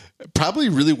of. Probably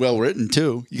really well written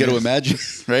too. You got to imagine,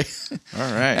 right?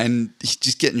 All right. And he's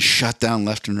just getting shut down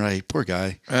left and right. Poor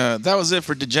guy. That was it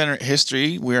for Degenerate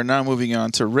History. We are now moving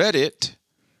on to Reddit.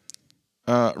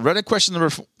 Reddit question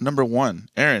number 1.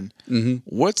 Aaron,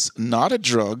 what's not a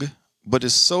drug but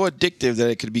is so addictive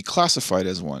that it could be classified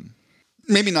as one?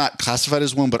 Maybe not classified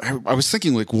as one, but I was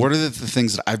thinking like, what are the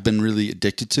things that I've been really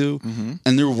addicted to? Mm-hmm.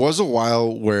 And there was a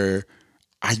while where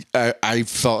I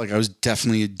felt like I was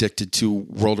definitely addicted to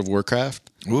World of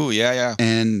Warcraft. Ooh, yeah.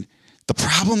 And the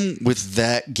problem with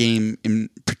that game in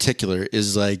particular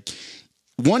is like,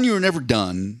 one, you were never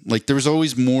done. Like there was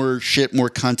always more shit, more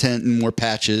content, and more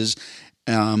patches.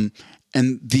 And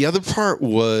the other part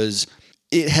was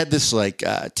it had this like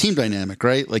team dynamic,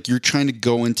 right? Like you're trying to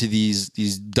go into these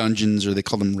dungeons, or they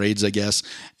call them raids, I guess.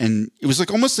 And it was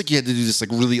like almost like you had to do this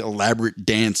like really elaborate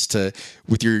dance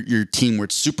with your team where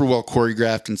it's super well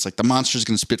choreographed, and it's like the monster's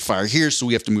going to spit fire here, so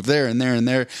we have to move there and there and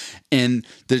there. And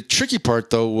the tricky part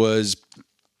though was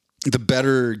the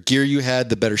better gear you had,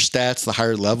 the better stats, the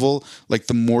higher level, like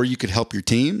the more you could help your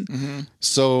team. Mm-hmm.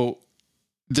 So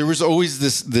there was always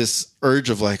this urge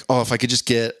of like, oh, if I could just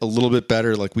get a little bit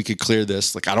better, like we could clear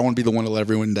this. Like I don't want to be the one to let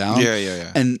everyone down.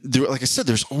 Yeah. And there, like I said,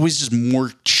 there's always just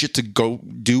more shit to go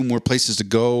do, more places to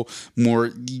go,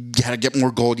 more. You had to get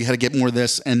more gold. You had to get more of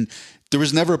this, and there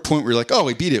was never a point where you're like, oh,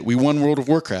 we beat it. We won World of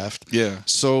Warcraft. Yeah.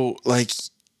 So like,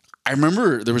 I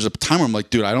remember there was a time where I'm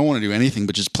like, dude, I don't want to do anything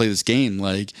but just play this game.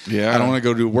 Like, Yeah. I don't want to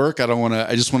go to work. I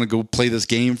just want to go play this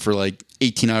game for like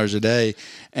 18 hours a day.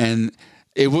 And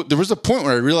there was a point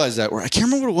where I realized that, where I can't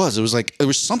remember what it was. It was like, there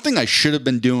was something I should have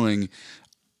been doing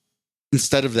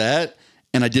instead of that.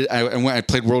 And I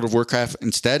played World of Warcraft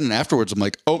instead. And afterwards, I'm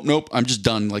like, oh, nope, I'm just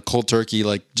done. Like cold turkey,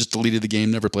 like just deleted the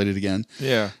game, never played it again.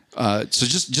 Yeah. So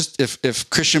just if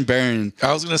Christian Barron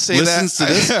I was going to say listens that.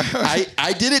 to this,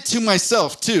 I did it to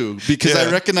myself too, because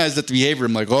I recognized that the behavior.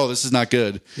 I'm like, oh, this is not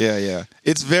good. Yeah.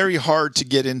 It's very hard to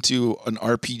get into an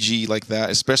RPG like that,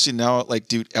 especially now. Like,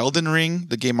 dude, Elden Ring,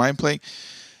 the game I'm playing,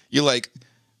 you're like,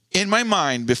 in my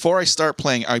mind, before I start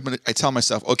playing, I tell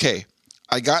myself, okay,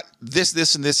 I got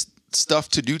this, and this stuff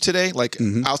to do today, like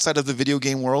outside of the video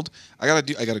game world. I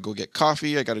gotta go get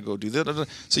coffee. I gotta go do that.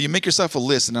 So you make yourself a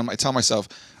list, and I tell myself,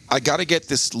 I gotta get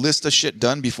this list of shit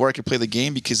done before I can play the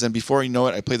game, because then before you know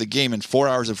it, I play the game and 4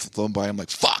 hours have flown by. I'm like,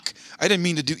 fuck, I didn't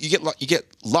mean to do. You get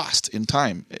lost in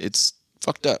time. It's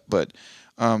fucked up. But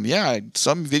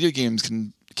some video games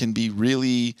can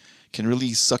really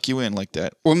suck you in like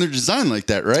that. Well, and they're designed like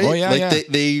that, right? Oh, yeah, like yeah.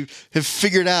 They have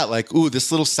figured out, like, ooh, this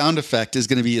little sound effect is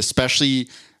going to be especially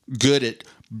good at,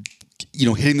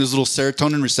 hitting those little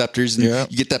serotonin receptors, and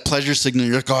you get that pleasure signal.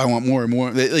 You're like, oh, I want more and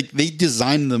more. They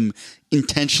designed them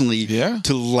intentionally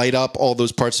to light up all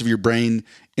those parts of your brain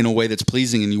in a way that's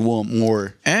pleasing, and you want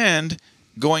more. And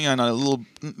going on a little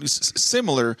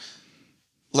similar,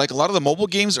 like a lot of the mobile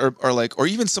games are like, or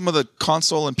even some of the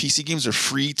console and PC games are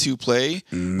free to play,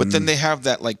 but then they have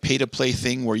that like pay to play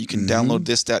thing where you can download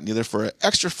this, that, and the other for an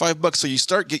extra $5. So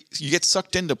you get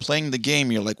sucked into playing the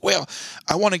game. You're like, well,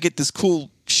 I want to get this cool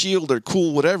shield or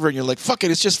cool whatever, and you're like, fuck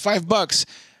it, it's just $5.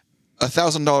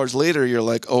 $1,000 later, you're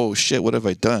like, oh shit, what have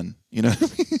I done? You know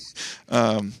what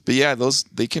I mean? But yeah,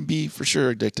 they can be for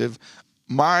sure addictive.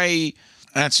 My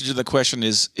answer to the question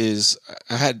is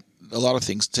I had a lot of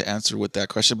things to answer with that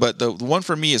question, but the one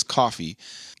for me is coffee.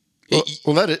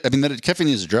 Caffeine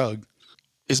is a drug.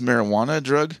 Is marijuana a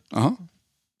drug?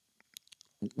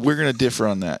 We're going to differ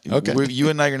on that. Okay. You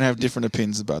and I are going to have different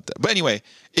opinions about that. But anyway,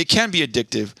 it can be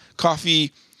addictive.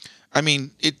 Coffee, I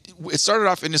mean, it started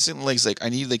off innocently. It's like, I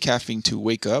needed the caffeine to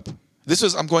wake up.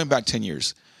 I'm going back 10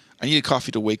 years. I needed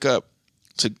coffee to wake up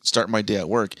to start my day at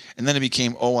work. And then it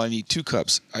became, I need 2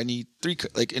 cups. I need 3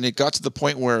 cups. And it got to the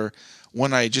point where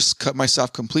when I just cut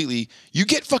myself completely, you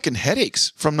get fucking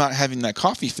headaches from not having that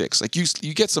coffee fix. Like you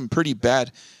get some pretty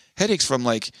bad headaches from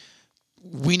like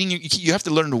weaning. You have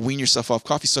to learn to wean yourself off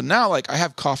coffee. So now like I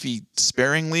have coffee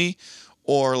sparingly,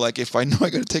 or like if I know I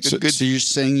got to take a good. So you're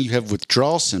saying you have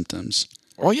withdrawal symptoms?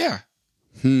 Oh yeah.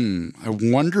 I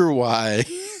wonder why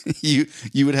you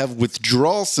would have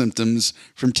withdrawal symptoms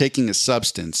from taking a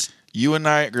substance. You and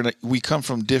I we come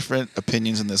from different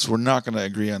opinions in this. We're not gonna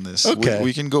agree on this. Okay.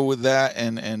 We can go with that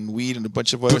and weed and a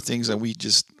bunch of other things that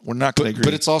we're not gonna agree.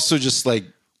 But it's also just like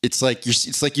it's like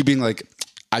you being like,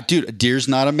 dude, a deer's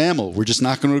not a mammal. We're just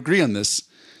not going to agree on this.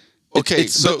 Okay,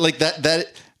 so like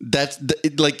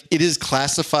it is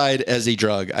classified as a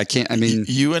drug.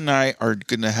 You and I are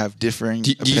gonna have differing.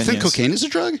 Do you think cocaine is a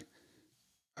drug?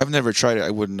 I've never tried it.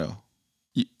 I wouldn't know.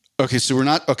 Okay, so we're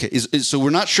not so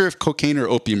we're not sure if cocaine or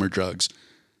opium are drugs.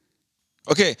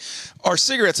 Okay, are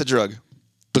cigarettes a drug?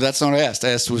 But that's not what I asked. I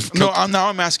asked was now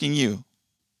I'm asking you.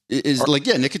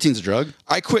 Nicotine's a drug.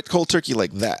 I quit cold turkey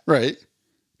like that. Right.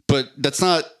 But that's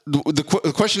not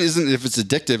the question. Isn't if it's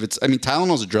addictive.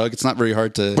 Tylenol's a drug. It's not very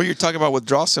hard to. But you're talking about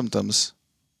withdrawal symptoms,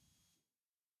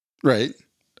 right?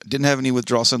 Didn't have any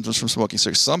withdrawal symptoms from smoking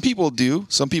cigarettes. Some people do.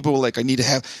 Some people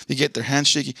they get their hands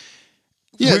shaky.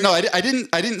 Yeah, no, I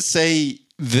didn't say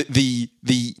the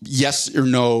yes or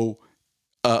no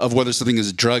of whether something is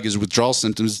a drug is withdrawal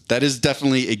symptoms. That is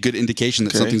definitely a good indication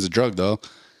that something's a drug, though.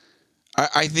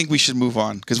 I think we should move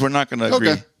on because we're not going to agree.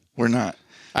 Okay. We're not.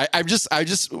 I just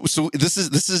so this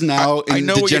is now in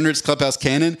Degenerates Clubhouse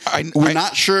canon. We're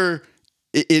not sure.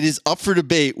 It is up for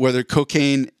debate whether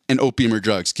cocaine and opium are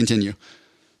drugs. Continue.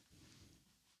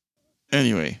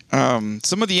 Anyway,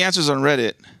 some of the answers on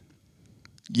Reddit.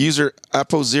 User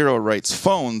Apo0 writes,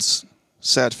 phones,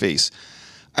 sad face.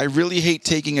 I really hate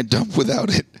taking a dump without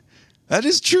it. That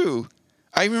is true.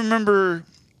 I remember,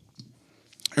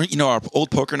 our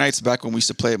old poker nights back when we used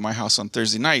to play at my house on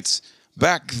Thursday nights.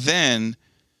 Back then,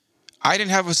 I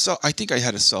didn't have I think I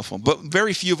had a cell phone, but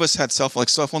very few of us had cell phones. Like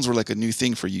cell phones were like a new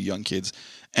thing for you young kids.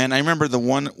 And I remember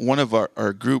one of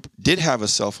our group did have a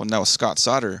cell phone. That was Scott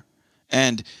Sauter.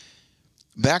 And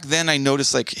back then I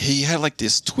noticed like he had like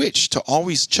this twitch to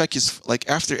always check his, like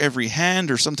after every hand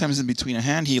or sometimes in between a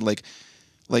hand, he like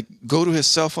go to his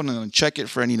cell phone and check it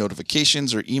for any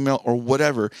notifications or email or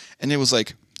whatever. And it was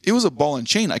like, It was a ball and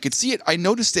chain. I could see it. I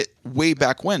noticed it way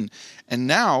back when. And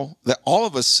now that all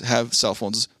of us have cell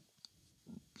phones,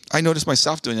 I notice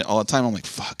myself doing it all the time. I'm like,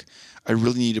 fuck, I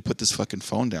really need to put this fucking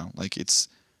phone down. Like it's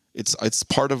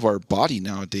part of our body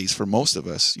nowadays for most of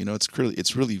us. You know,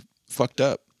 it's really fucked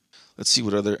up. Let's see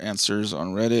what other answers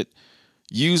on Reddit.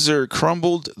 User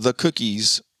Crumbled the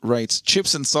Cookies writes,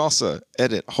 chips and salsa,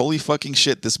 edit, holy fucking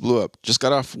shit, this blew up. Just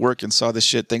got off work and saw this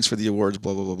shit. Thanks for the awards,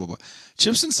 blah, blah, blah, blah, blah.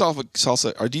 Chips and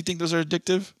salsa, do you think those are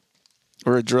addictive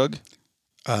or a drug?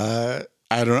 I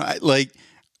don't know.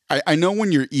 I know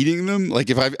when you're eating them, like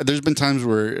there's been times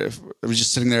where if I was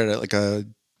just sitting there at like a,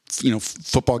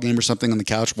 football game or something on the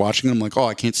couch watching them, like, oh,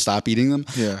 I can't stop eating them.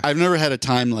 Yeah. I've never had a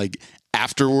time like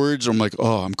afterwards where I'm like,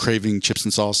 oh, I'm craving chips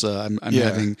and salsa. I'm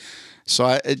having, so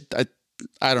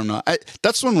I don't know.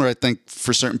 That's one where I think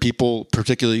for certain people,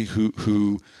 particularly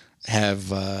who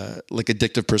have like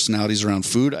addictive personalities around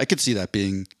food, I could see that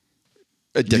being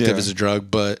addictive as a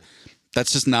drug, but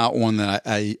that's just not one that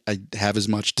I have as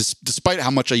much. Despite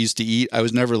how much I used to eat, I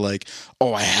was never like,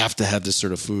 oh, I have to have this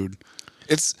sort of food.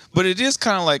 But it is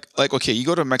kind of like okay, you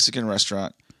go to a Mexican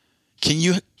restaurant. Can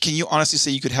you honestly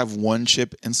say you could have one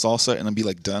chip and salsa and then be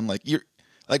like done? Like you're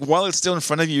like while it's still in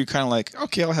front of you, you're kind of like,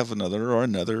 okay, I'll have another or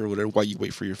whatever while you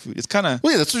wait for your food. It's kind of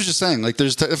well, yeah, that's what I was just saying. Like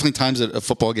there's definitely times at a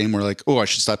football game where like, oh, I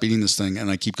should stop eating this thing, and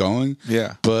I keep going.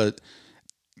 Yeah, but.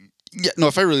 Yeah, no,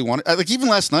 if I really want it, like even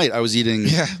last night I was eating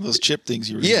those chip things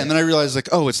you were eating. and then I realized like,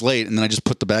 oh, it's late, and then I just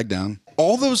put the bag down.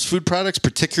 All those food products,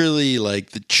 particularly like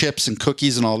the chips and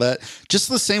cookies and all that, just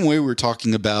the same way we were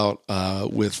talking about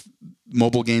with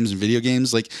mobile games and video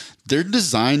games, like they're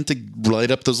designed to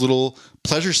light up those little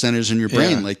pleasure centers in your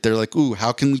brain. Yeah. Like they're like, ooh,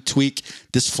 how can we tweak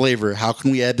this flavor? How can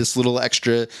we add this little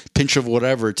extra pinch of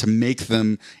whatever to make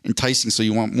them enticing so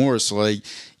you want more? So like,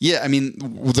 yeah, I mean,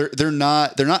 they're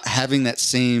not having that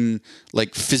same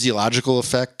like physiological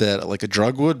effect that like a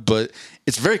drug would, but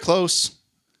it's very close.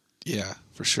 Yeah,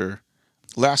 for sure.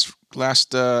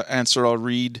 Last answer I'll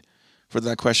read for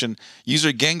that question.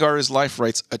 User Gengar is Life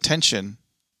writes, attention.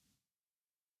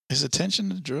 Is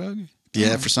attention a drug?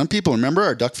 Yeah, for some people. Remember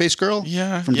our duck face girl?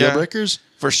 Yeah. From Jailbreakers?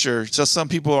 For sure. So some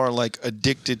people are like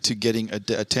addicted to getting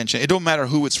attention. It don't matter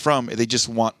who it's from. They just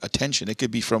want attention. It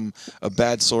could be from a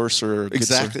bad source or a good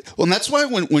exactly. source. Well, and that's why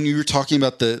when you were talking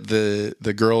about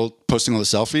the girl posting all the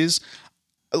selfies,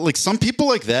 like some people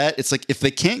like that, it's like if they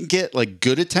can't get like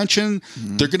good attention,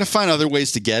 they're gonna find other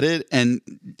ways to get it, and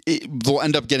they'll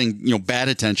end up getting bad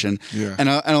attention. Yeah. And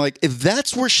I'm like, if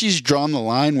that's where she's drawn the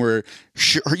line, where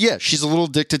she's a little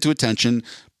addicted to attention,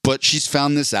 but she's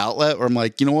found this outlet where I'm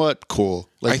like, you know what, cool.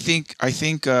 Like, I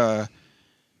think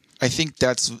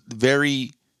that's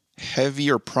very heavy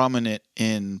or prominent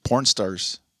in porn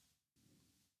stars,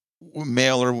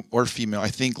 male or female. I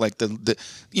think like the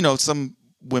some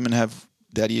women have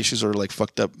daddy issues or like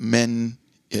fucked up men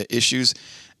issues,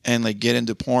 and like get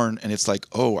into porn, and it's like,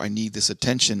 oh, I need this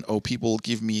attention. Oh, people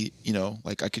give me,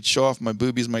 like I could show off my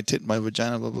boobies, my tit, my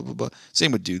vagina, blah blah blah blah.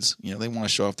 Same with dudes, they want to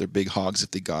show off their big hogs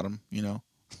if they got them,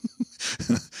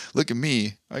 Look at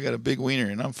me, I got a big wiener,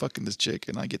 and I'm fucking this chick,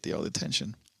 and I get all the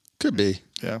attention. could be.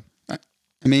 Yeah,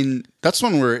 I mean, that's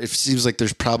one where it seems like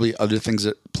there's probably other things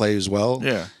at play as well.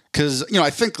 Yeah, because I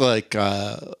think like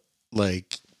actors,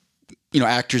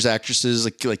 actresses,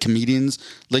 like comedians,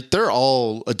 like they're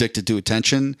all addicted to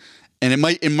attention, and it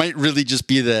might really just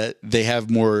be that they have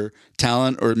more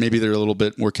talent, or maybe they're a little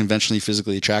bit more conventionally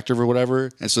physically attractive or whatever,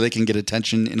 and so they can get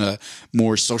attention in a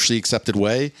more socially accepted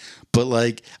way. But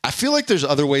like, I feel like there's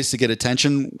other ways to get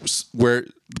attention where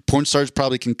the porn stars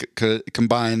probably can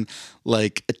combine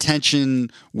like attention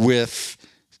with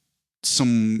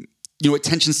some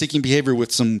attention-seeking behavior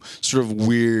with some sort of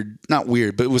not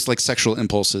weird, but it was like sexual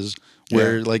impulses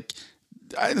where like,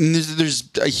 there's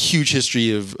a huge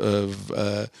history of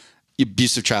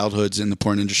abusive childhoods in the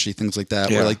porn industry, things like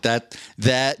that, where like that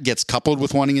gets coupled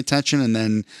with wanting attention, and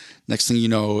then next thing you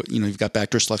know, you've got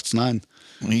Backdoor Sluts 9.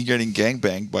 When you're getting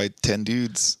gangbanged by 10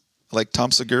 dudes, like Tom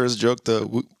Segura's joke, I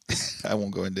won't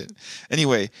go into it.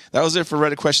 Anyway, that was it for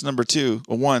Reddit question number 2.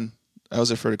 Or 1. That was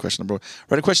it for Reddit question number 1.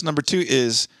 Reddit question number 2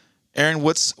 is, Aaron,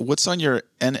 what's on your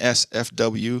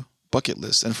NSFW bucket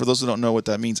list? And for those who don't know what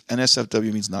that means,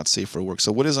 NSFW means not safe for work.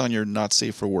 So what is on your not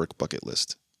safe for work bucket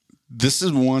list? This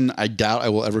is one I doubt I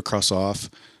will ever cross off,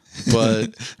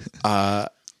 but I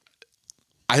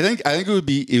think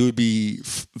it would be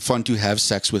fun to have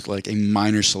sex with like a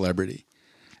minor celebrity.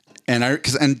 And I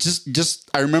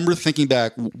remember thinking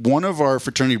back, one of our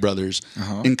fraternity brothers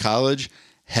in college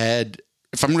had,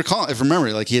 if I'm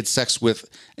remembering, like he had sex with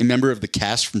a member of the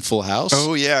cast from Full House.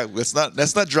 Oh yeah, let's not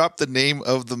drop the name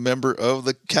of the member of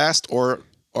the cast or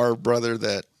our brother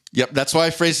that Yep, that's why I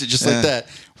phrased it just like that.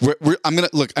 I'm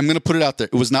gonna put it out there.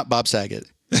 It was not Bob Saget.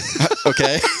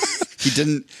 Okay, he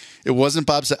didn't. It wasn't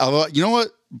Bob Saget. Although, you know what,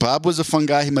 Bob was a fun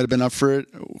guy. He might have been up for it.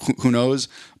 Who knows?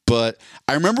 But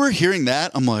I remember hearing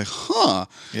that. I'm like, huh.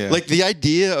 Yeah. Like the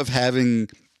idea of having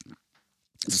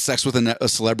sex with a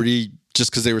celebrity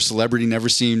just because they were celebrity never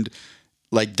seemed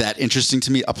like that interesting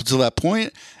to me up until that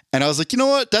point. And I was like, you know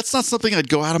what? That's not something I'd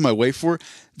go out of my way for.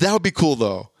 That would be cool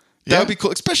though. That would be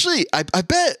cool. Especially, I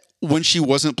bet when she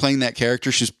wasn't playing that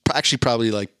character, she's actually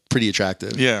probably like pretty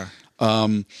attractive. Yeah.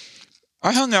 I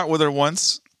hung out with her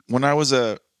once when I was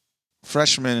a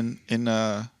freshman in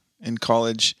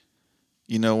college.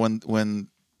 You know,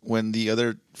 when the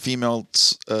other female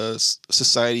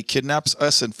society kidnaps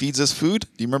us and feeds us food.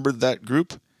 Do you remember that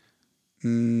group?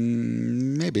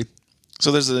 Maybe.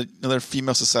 So there's another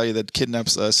female society that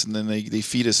kidnaps us, and then they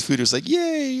feed us food. It was like,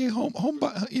 yay,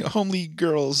 homely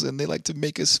girls, and they like to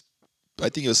make us. I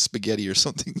think it was spaghetti or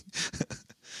something.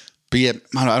 But yeah,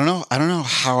 I don't know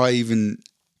how I even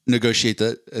negotiate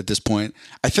that at this point.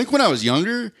 I think when I was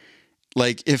younger,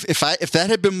 like if that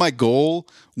had been my goal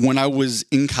when I was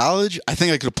in college, I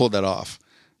think I could have pulled that off.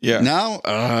 Yeah. Now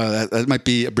that might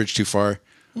be a bridge too far.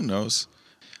 Who knows?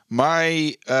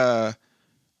 My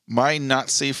not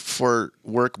safe for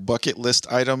work bucket list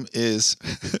item is.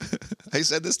 I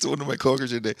said this to one of my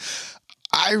coworkers today.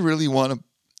 I really want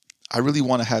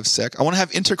to have sex. I want to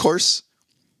have intercourse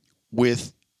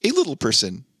with a little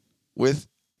person. With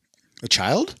a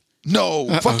child? No,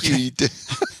 fuck you.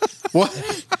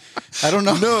 What? I don't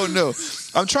know. No.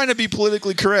 I'm trying to be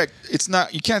politically correct. It's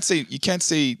not. You can't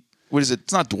say. What is it?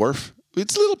 It's not dwarf.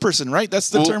 It's a little person, right? That's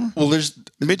the term. Well, there's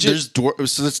midget. There's dwarf.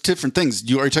 So that's different things.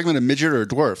 Are you talking about a midget or a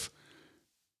dwarf?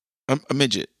 A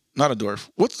midget, not a dwarf.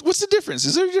 What's the difference?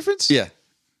 Is there a difference? Yeah.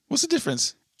 What's the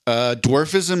difference?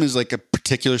 Dwarfism is like a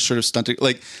particular sort of stunted.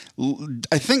 Like,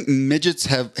 I think midgets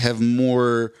have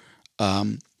more.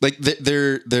 Like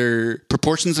their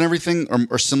proportions and everything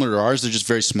are similar to ours. They're just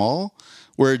very small.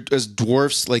 Whereas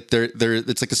dwarfs, like they're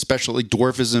it's like a special like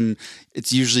dwarfism.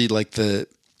 It's usually like the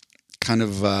kind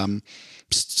of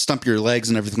stump your legs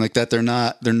and everything like that. They're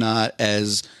not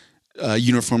as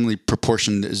uniformly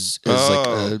proportioned as like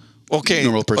a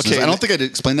normal person. Okay. I don't think I did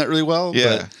explain that really well.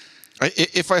 Yeah. But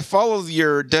if I follow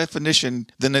your definition,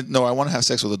 then no, I want to have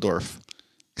sex with a dwarf.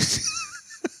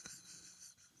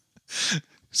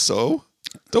 So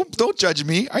don't judge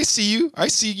me. I see you,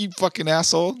 fucking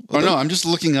asshole. Oh no, I'm just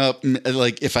looking up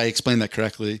like if I explained that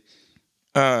correctly.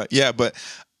 Yeah, but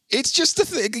it's just the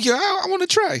thing. Yeah, I want to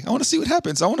try. I want to see what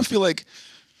happens. I want to feel like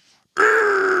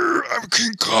I'm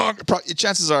King Kong.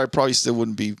 Chances are I probably still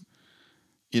wouldn't be,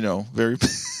 very,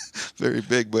 very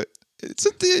big. But it's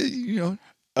a thing,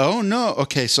 Oh no.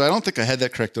 Okay, so I don't think I had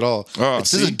that correct at all. It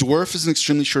says a dwarf is an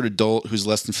extremely short adult who's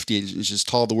less than 58 inches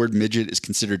tall. The word midget is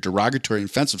considered derogatory and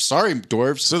offensive. Sorry,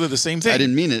 dwarves. So they're the same thing. I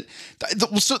didn't mean it.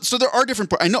 So there are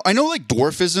different. I know. Like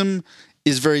dwarfism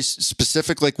is very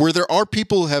specific. Like where there are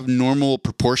people who have normal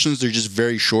proportions, they're just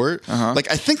very short. Uh-huh.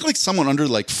 Like I think like someone under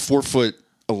like 4'11"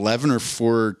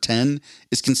 or 4'10"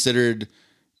 is considered.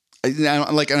 And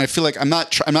I feel like I'm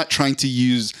not trying to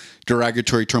use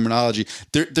derogatory terminology.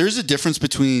 There's a difference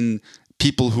between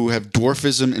people who have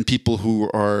dwarfism and people who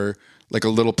are like a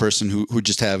little person who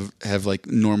just have like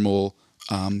normal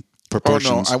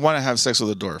proportions. Oh no, I want to have sex with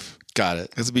a dwarf. Got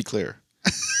it. Let's be clear.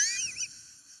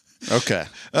 Okay.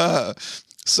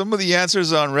 Some of the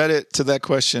answers on Reddit to that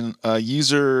question.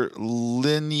 User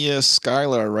Linnea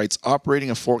Skylar writes,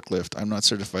 operating a forklift. I'm not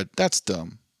certified. That's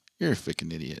dumb. You're a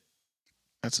freaking idiot.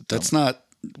 That's not.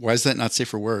 Why is that not safe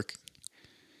for work?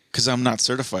 Because I'm not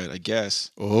certified, I guess.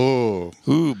 Oh.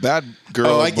 Ooh, bad girl.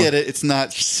 Oh, I get it. It's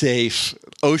not safe.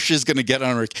 OSHA's going to get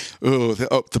on.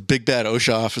 The big bad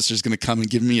OSHA officer is going to come and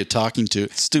give me a talking to.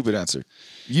 Stupid answer.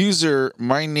 User,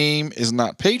 my name is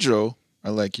not Pedro.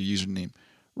 I like your username.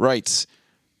 Writes,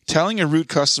 telling a rude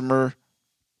customer,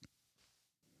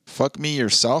 fuck me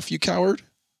yourself, you coward.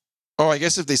 Oh, I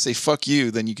guess if they say fuck you,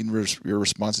 then you can your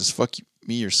response is fuck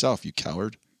me yourself, you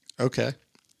coward. Okay.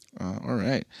 All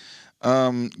right.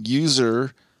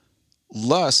 User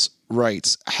Lus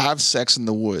writes, have sex in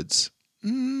the woods.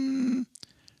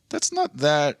 That's not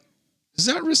that. Is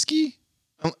that risky?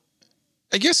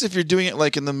 I guess if you're doing it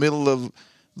like in the middle of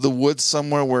the woods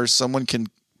somewhere where someone can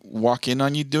walk in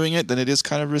on you doing it, then it is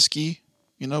kind of risky,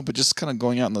 but just kind of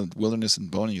going out in the wilderness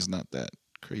and boning is not that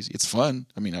crazy. It's fun.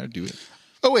 I mean, I'd do it.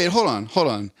 Oh, wait, hold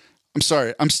on. I'm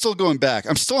sorry. I'm still going back.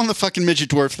 I'm still on the fucking midget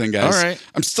dwarf thing, guys. All right.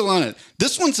 I'm still on it.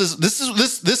 This one says,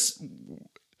 this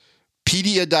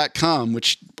Pedia.com,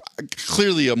 which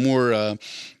clearly a more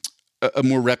a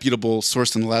more reputable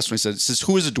source than the last one I said. It says,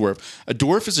 who is a dwarf? A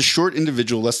dwarf is a short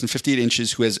individual less than 58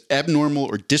 inches who has abnormal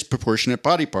or disproportionate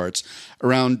body parts.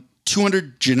 Around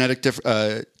 200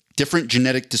 different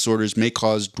genetic disorders may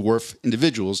cause dwarf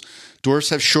individuals. Dwarfs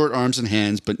have short arms and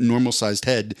hands, but normal-sized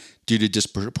head due to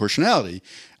disproportionality.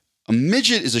 A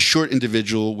midget is a short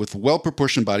individual with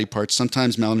well-proportioned body parts.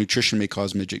 Sometimes malnutrition may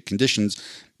cause midget conditions.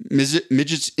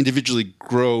 Midgets individually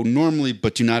grow normally,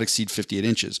 but do not exceed 58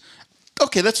 inches.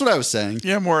 Okay, that's what I was saying.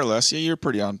 Yeah, more or less. Yeah, you're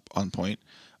pretty on point.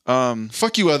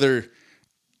 Fuck you, other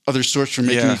source for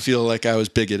making me feel like I was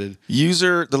bigoted.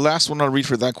 User, the last one I'll read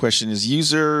for that question is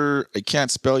user, I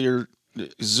can't spell your,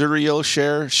 Zuriel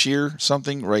Sheer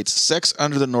something, writes, sex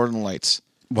under the northern lights.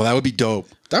 Well, that would be dope.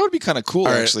 That would be kind of cool,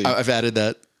 All right, actually. I've added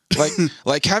that.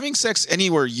 like having sex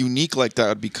anywhere unique like that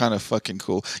would be kind of fucking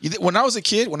cool. When I was a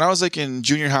kid, when I was like in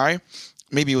junior high,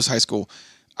 maybe it was high school,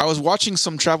 I was watching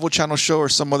some Travel Channel show or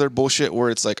some other bullshit where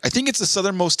it's like, I think it's the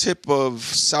southernmost tip of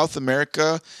South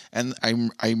America, and I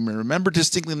remember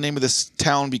distinctly the name of this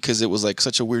town because it was like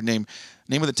such a weird name.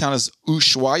 Name of the town is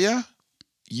Ushuaia,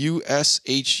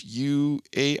 Ushuaia.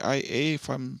 If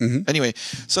I'm anyway,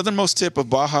 southernmost tip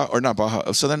of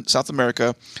of South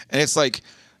America, and it's like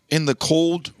in the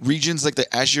cold regions like the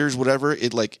Azures, whatever.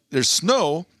 It like there's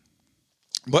snow.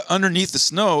 But underneath the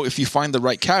snow, if you find the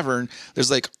right cavern, there's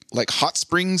like hot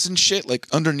springs and shit like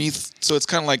underneath. So it's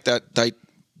kind of like that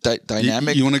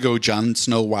dynamic. You want to go Jon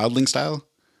Snow wildling style?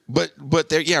 But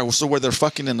there, yeah. So where they're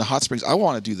fucking in the hot springs, I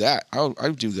want to do that. I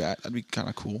would do that. That'd be kind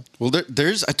of cool. Well,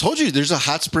 I told you there's a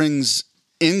hot springs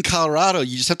in Colorado.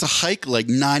 You just have to hike like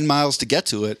 9 miles to get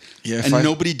to it. Yeah, and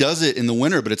nobody does it in the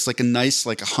winter. But it's like a nice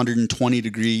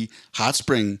 120-degree hot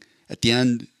spring at the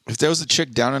end. If there was a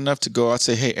chick down enough to go out,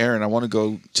 say, "Hey, Aaron, I want to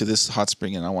go to this hot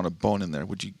spring and I want a bone in there,"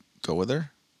 would you go with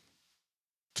her?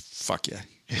 Fuck yeah.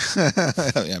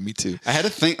 Yeah, me too. I had to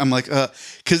think. I'm like,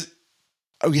 because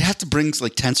we have to bring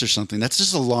like tents or something. That's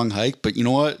just a long hike, but you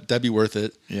know what? That'd be worth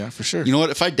it. Yeah, for sure. You know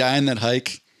what? If I die in that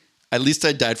hike, at least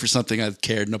I died for something I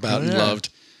cared about and loved.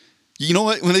 You know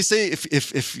what? When they say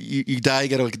if you die, you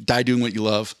gotta die doing what you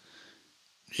love.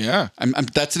 Yeah,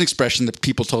 that's an expression that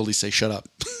people totally say. Shut up.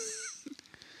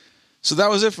 So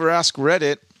that was it for Ask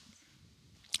Reddit.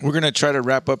 We're going to try to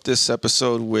wrap up this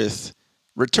episode with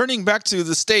returning back to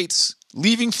the States,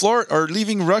 leaving Florida or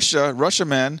leaving Russia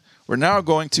Man. We're now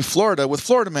going to Florida with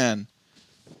Florida Man.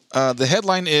 The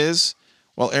headline is,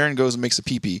 while Aaron goes and makes a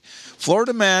pee-pee,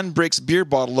 Florida man breaks beer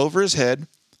bottle over his head,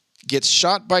 gets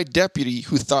shot by deputy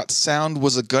who thought sound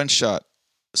was a gunshot.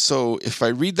 So if I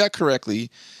read that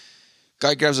correctly,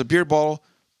 guy grabs a beer bottle,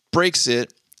 breaks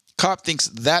it, cop thinks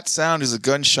that sound is a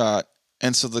gunshot,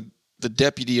 and so the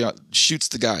deputy shoots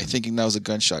the guy, thinking that was a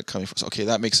gunshot coming from. Okay,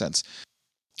 that makes sense.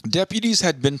 Deputies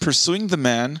had been pursuing the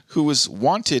man who was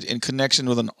wanted in connection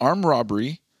with an armed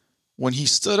robbery when he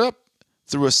stood up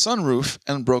through a sunroof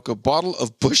and broke a bottle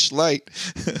of Busch Light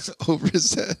over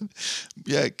his head.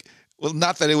 Yeah, well,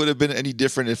 not that it would have been any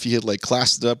different if he had like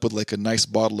classed it up with like a nice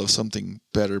bottle of something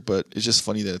better, but it's just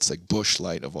funny that it's like Busch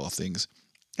Light of all things.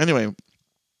 Anyway,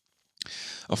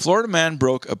 a Florida man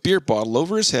broke a beer bottle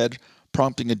over his head,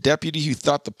 prompting a deputy who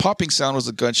thought the popping sound was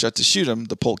a gunshot to shoot him,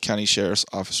 the Polk County Sheriff's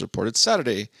Office reported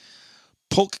Saturday.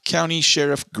 Polk County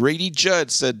Sheriff Grady Judd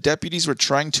said deputies were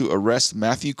trying to arrest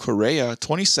Matthew Correa,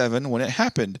 27, when it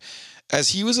happened, as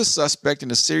he was a suspect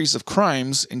in a series of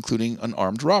crimes, including an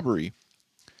armed robbery.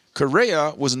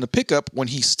 Correa was in the pickup when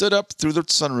he stood up through the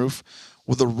sunroof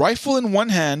with a rifle in one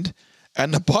hand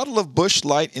and a bottle of Busch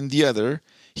Light in the other.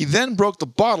 He then broke the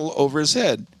bottle over his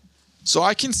head. So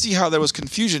I can see how there was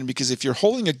confusion, because if you're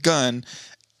holding a gun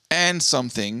and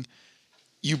something,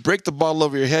 you break the bottle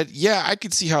over your head. Yeah, I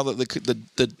could see how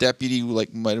the deputy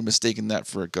like might have mistaken that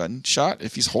for a gunshot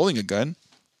if he's holding a gun.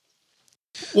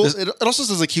 Well, it also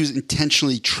says like he was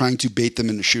intentionally trying to bait them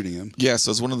into shooting him. Yeah,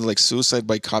 so it's one of the like suicide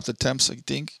by cop attempts, I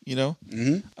think, you know?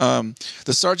 Mm-hmm.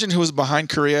 The sergeant who was behind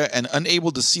Correa and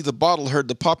unable to see the bottle heard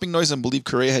the popping noise and believed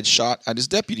Correa had shot at his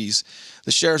deputies.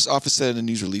 The sheriff's office said in a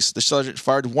news release, the sergeant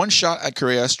fired one shot at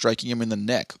Correa, striking him in the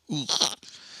neck. Ooh.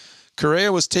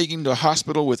 Correa was taken to a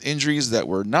hospital with injuries that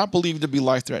were not believed to be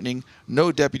life-threatening.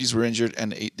 No deputies were injured,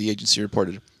 and the agency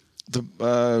reported.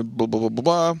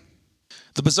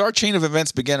 The bizarre chain of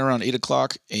events began around 8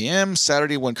 o'clock a.m.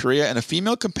 Saturday when Correa and a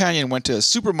female companion went to a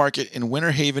supermarket in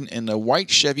Winter Haven in a white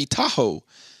Chevy Tahoe.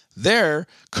 There,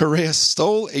 Correa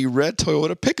stole a red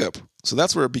Toyota pickup. So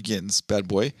that's where it begins, bad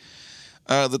boy.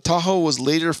 The Tahoe was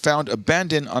later found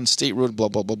abandoned on State Road, blah,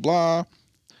 blah, blah, blah.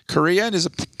 Correa and his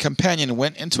companion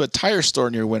went into a tire store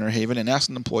near Winter Haven and asked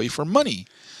an employee for money.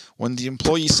 when the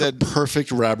employee said,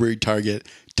 Perfect robbery target.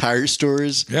 Tire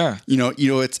stores. Yeah.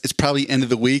 It's probably end of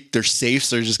the week. Their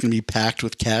safes are just going to be packed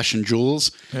with cash and jewels.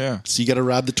 Yeah. So you got to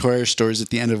rob the tire stores at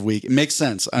the end of the week. It makes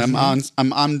sense. I'm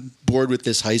on board with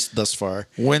this heist thus far.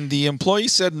 when the employee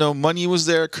said no money was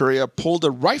there, Correa pulled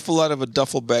a rifle out of a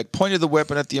duffel bag, pointed the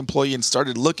weapon at the employee, and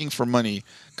started looking for money.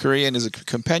 Correa and his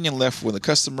companion left when the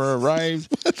customer arrived.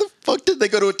 What the fuck did they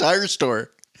go to a tire store?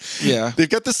 Yeah. They've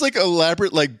got this like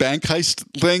elaborate like bank heist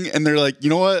thing, and they're like, you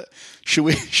know what? Should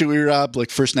we rob like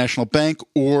First National Bank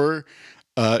or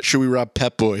should we rob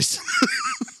Pep Boys?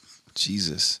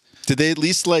 Jesus. Did they at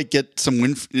least like get some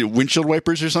windshield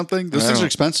wipers or something? Those things are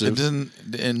expensive. It didn't,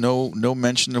 and no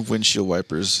mention of windshield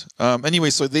wipers.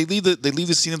 Anyway, so they leave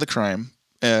the scene of the crime.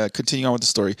 Continuing on with the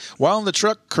story. While in the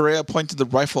truck, Correa pointed the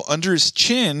rifle under his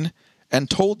chin and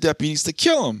told deputies to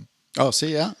kill him. Oh,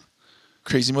 see, yeah.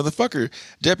 Crazy motherfucker.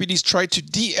 Deputies tried to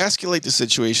de-escalate the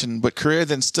situation, but Correa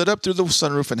then stood up through the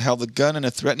sunroof and held the gun in a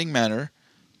threatening manner.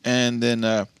 And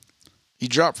then he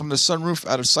dropped from the sunroof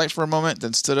out of sight for a moment,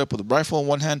 then stood up with a rifle in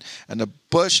one hand and a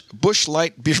Busch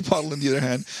Light beer bottle in the other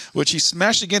hand, which he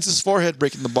smashed against his forehead,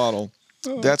 breaking the bottle.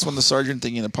 That's when the sergeant,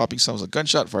 thinking the popping sound was a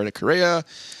gunshot, fired at Correa.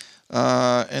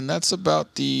 And that's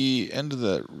about the end of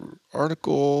the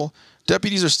article.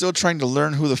 Deputies are still trying to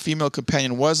learn who the female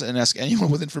companion was and ask anyone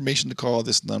with information to call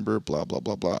this number, blah, blah,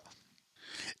 blah, blah.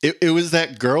 It was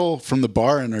that girl from the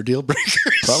bar in our Deal Breakers.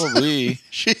 Probably.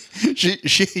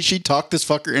 She talked this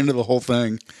fucker into the whole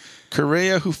thing.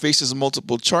 Correa, who faces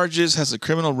multiple charges, has a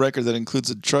criminal record that includes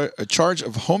a charge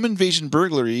of home invasion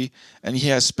burglary, and he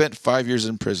has spent 5 years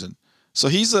in prison. So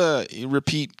he's a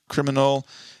repeat criminal.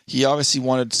 He obviously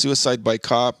wanted suicide by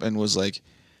cop and was like,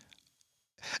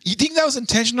 you think that was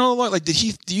intentional? Like, do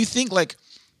you think like,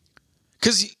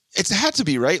 because it had to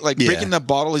be, right? Like breaking that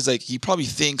bottle, he probably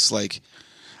thinks like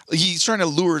he's trying to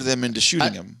lure them into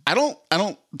shooting him. I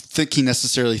don't think he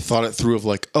necessarily thought it through of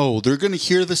like, oh, they're going to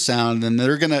hear the sound and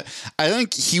they're going to, I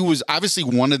think he was obviously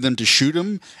wanted them to shoot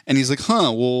him. And he's like,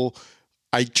 well,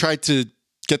 I tried to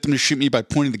get them to shoot me by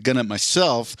pointing the gun at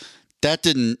myself. That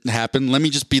didn't happen. Let me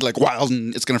just be like wild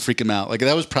and it's going to freak him out. Like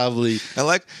that was probably. I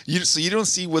like you. So you don't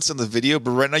see what's in the video,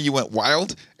 but right now you went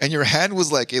wild and your hand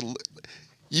was like it.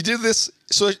 You did this.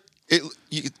 So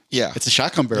yeah. It's a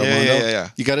shotgun barrel. Yeah.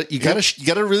 You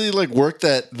gotta really like work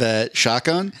that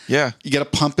shotgun. Yeah. You gotta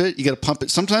pump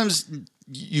it. Sometimes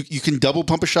you can double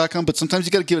pump a shotgun, but sometimes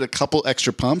you gotta give it a couple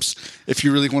extra pumps if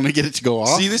you really want to get it to go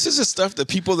off. See, this is the stuff that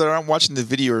people that aren't watching the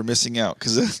video are missing out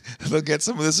because they'll get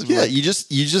some of this. Yeah, you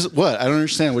just what? I don't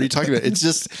understand. What are you talking about? It's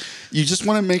just you just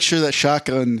want to make sure that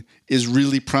shotgun is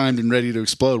really primed and ready to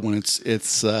explode when it's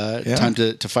time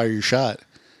to fire your shot.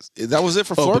 That was it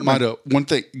for Florida. But Mondo, one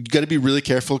thing, you got to be really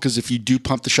careful because if you do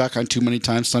pump the shotgun too many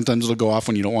times, sometimes it'll go off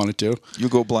when you don't want it to. You'll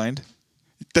go blind.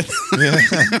 It's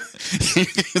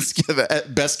the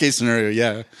best case scenario,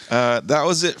 yeah. That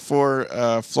was it for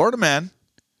Florida Man.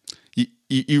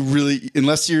 You really,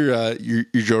 unless you're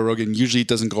Joe Rogan, usually it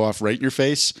doesn't go off right in your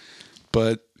face.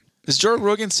 But has Joe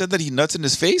Rogan said that he nuts in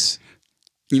his face?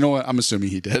 You know what? I'm assuming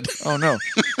he did. Oh no.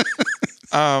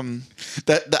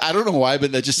 That I don't know why,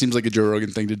 but that just seems like a Joe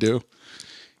Rogan thing to do.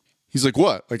 He's like,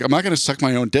 what? Like, I'm not going to suck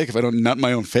my own dick if I don't nut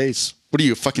my own face. What are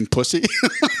you, a fucking pussy?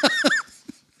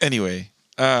 Anyway,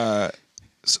 so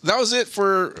that was it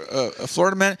for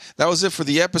Florida Man. That was it for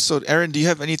the episode. Aaron, do you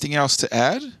have anything else to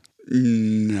add?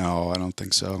 No, I don't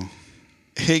think so.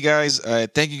 Hey guys,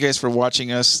 thank you guys for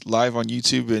watching us live on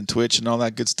YouTube and Twitch and all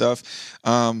that good stuff.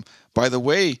 By the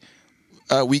way,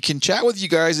 we can chat with you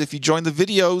guys if you join the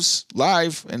videos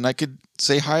live, and I could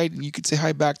say hi, and you could say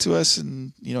hi back to us,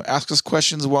 and ask us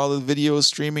questions while the video is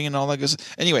streaming and all that good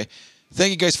stuff. Anyway, thank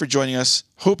you guys for joining us.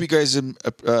 Hope you guys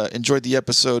enjoyed the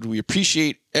episode. We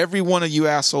appreciate every one of you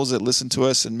assholes that listen to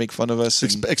us and make fun of us,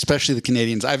 especially the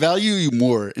Canadians. I value you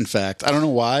more. In fact, I don't know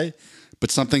why,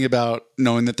 but something about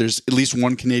knowing that there's at least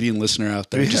one Canadian listener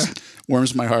out there just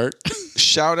warms my heart.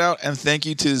 Shout out and thank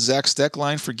you to Zach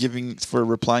Steckline for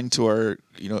replying to our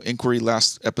inquiry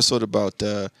last episode about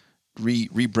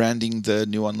rebranding the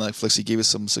new on Netflix. He gave us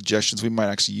some suggestions. We might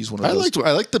actually use one of those.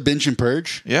 I like the Binge and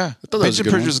Purge. Yeah, Binge and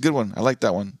Purge was a good one. I like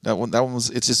that one. That one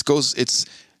was.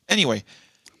 Anyway.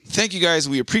 Thank you guys.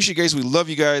 We appreciate you guys. We love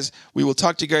you guys. We will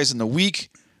talk to you guys in a week.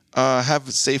 Have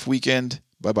a safe weekend.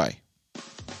 Bye bye.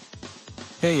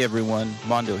 Hey everyone,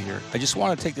 Mondo here. I just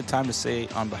want to take the time to say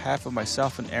on behalf of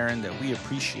myself and Aaron that we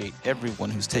appreciate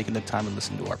everyone who's taken the time to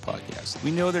listen to our podcast.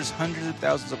 We know there's hundreds of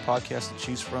thousands of podcasts to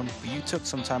choose from, but you took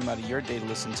some time out of your day to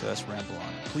listen to us ramble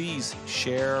on. Please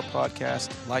share our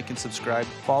podcast, like and subscribe,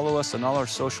 follow us on all our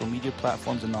social media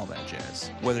platforms and all that jazz.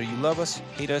 Whether you love us,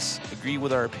 hate us, agree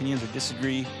with our opinions or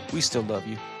disagree, we still love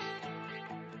you.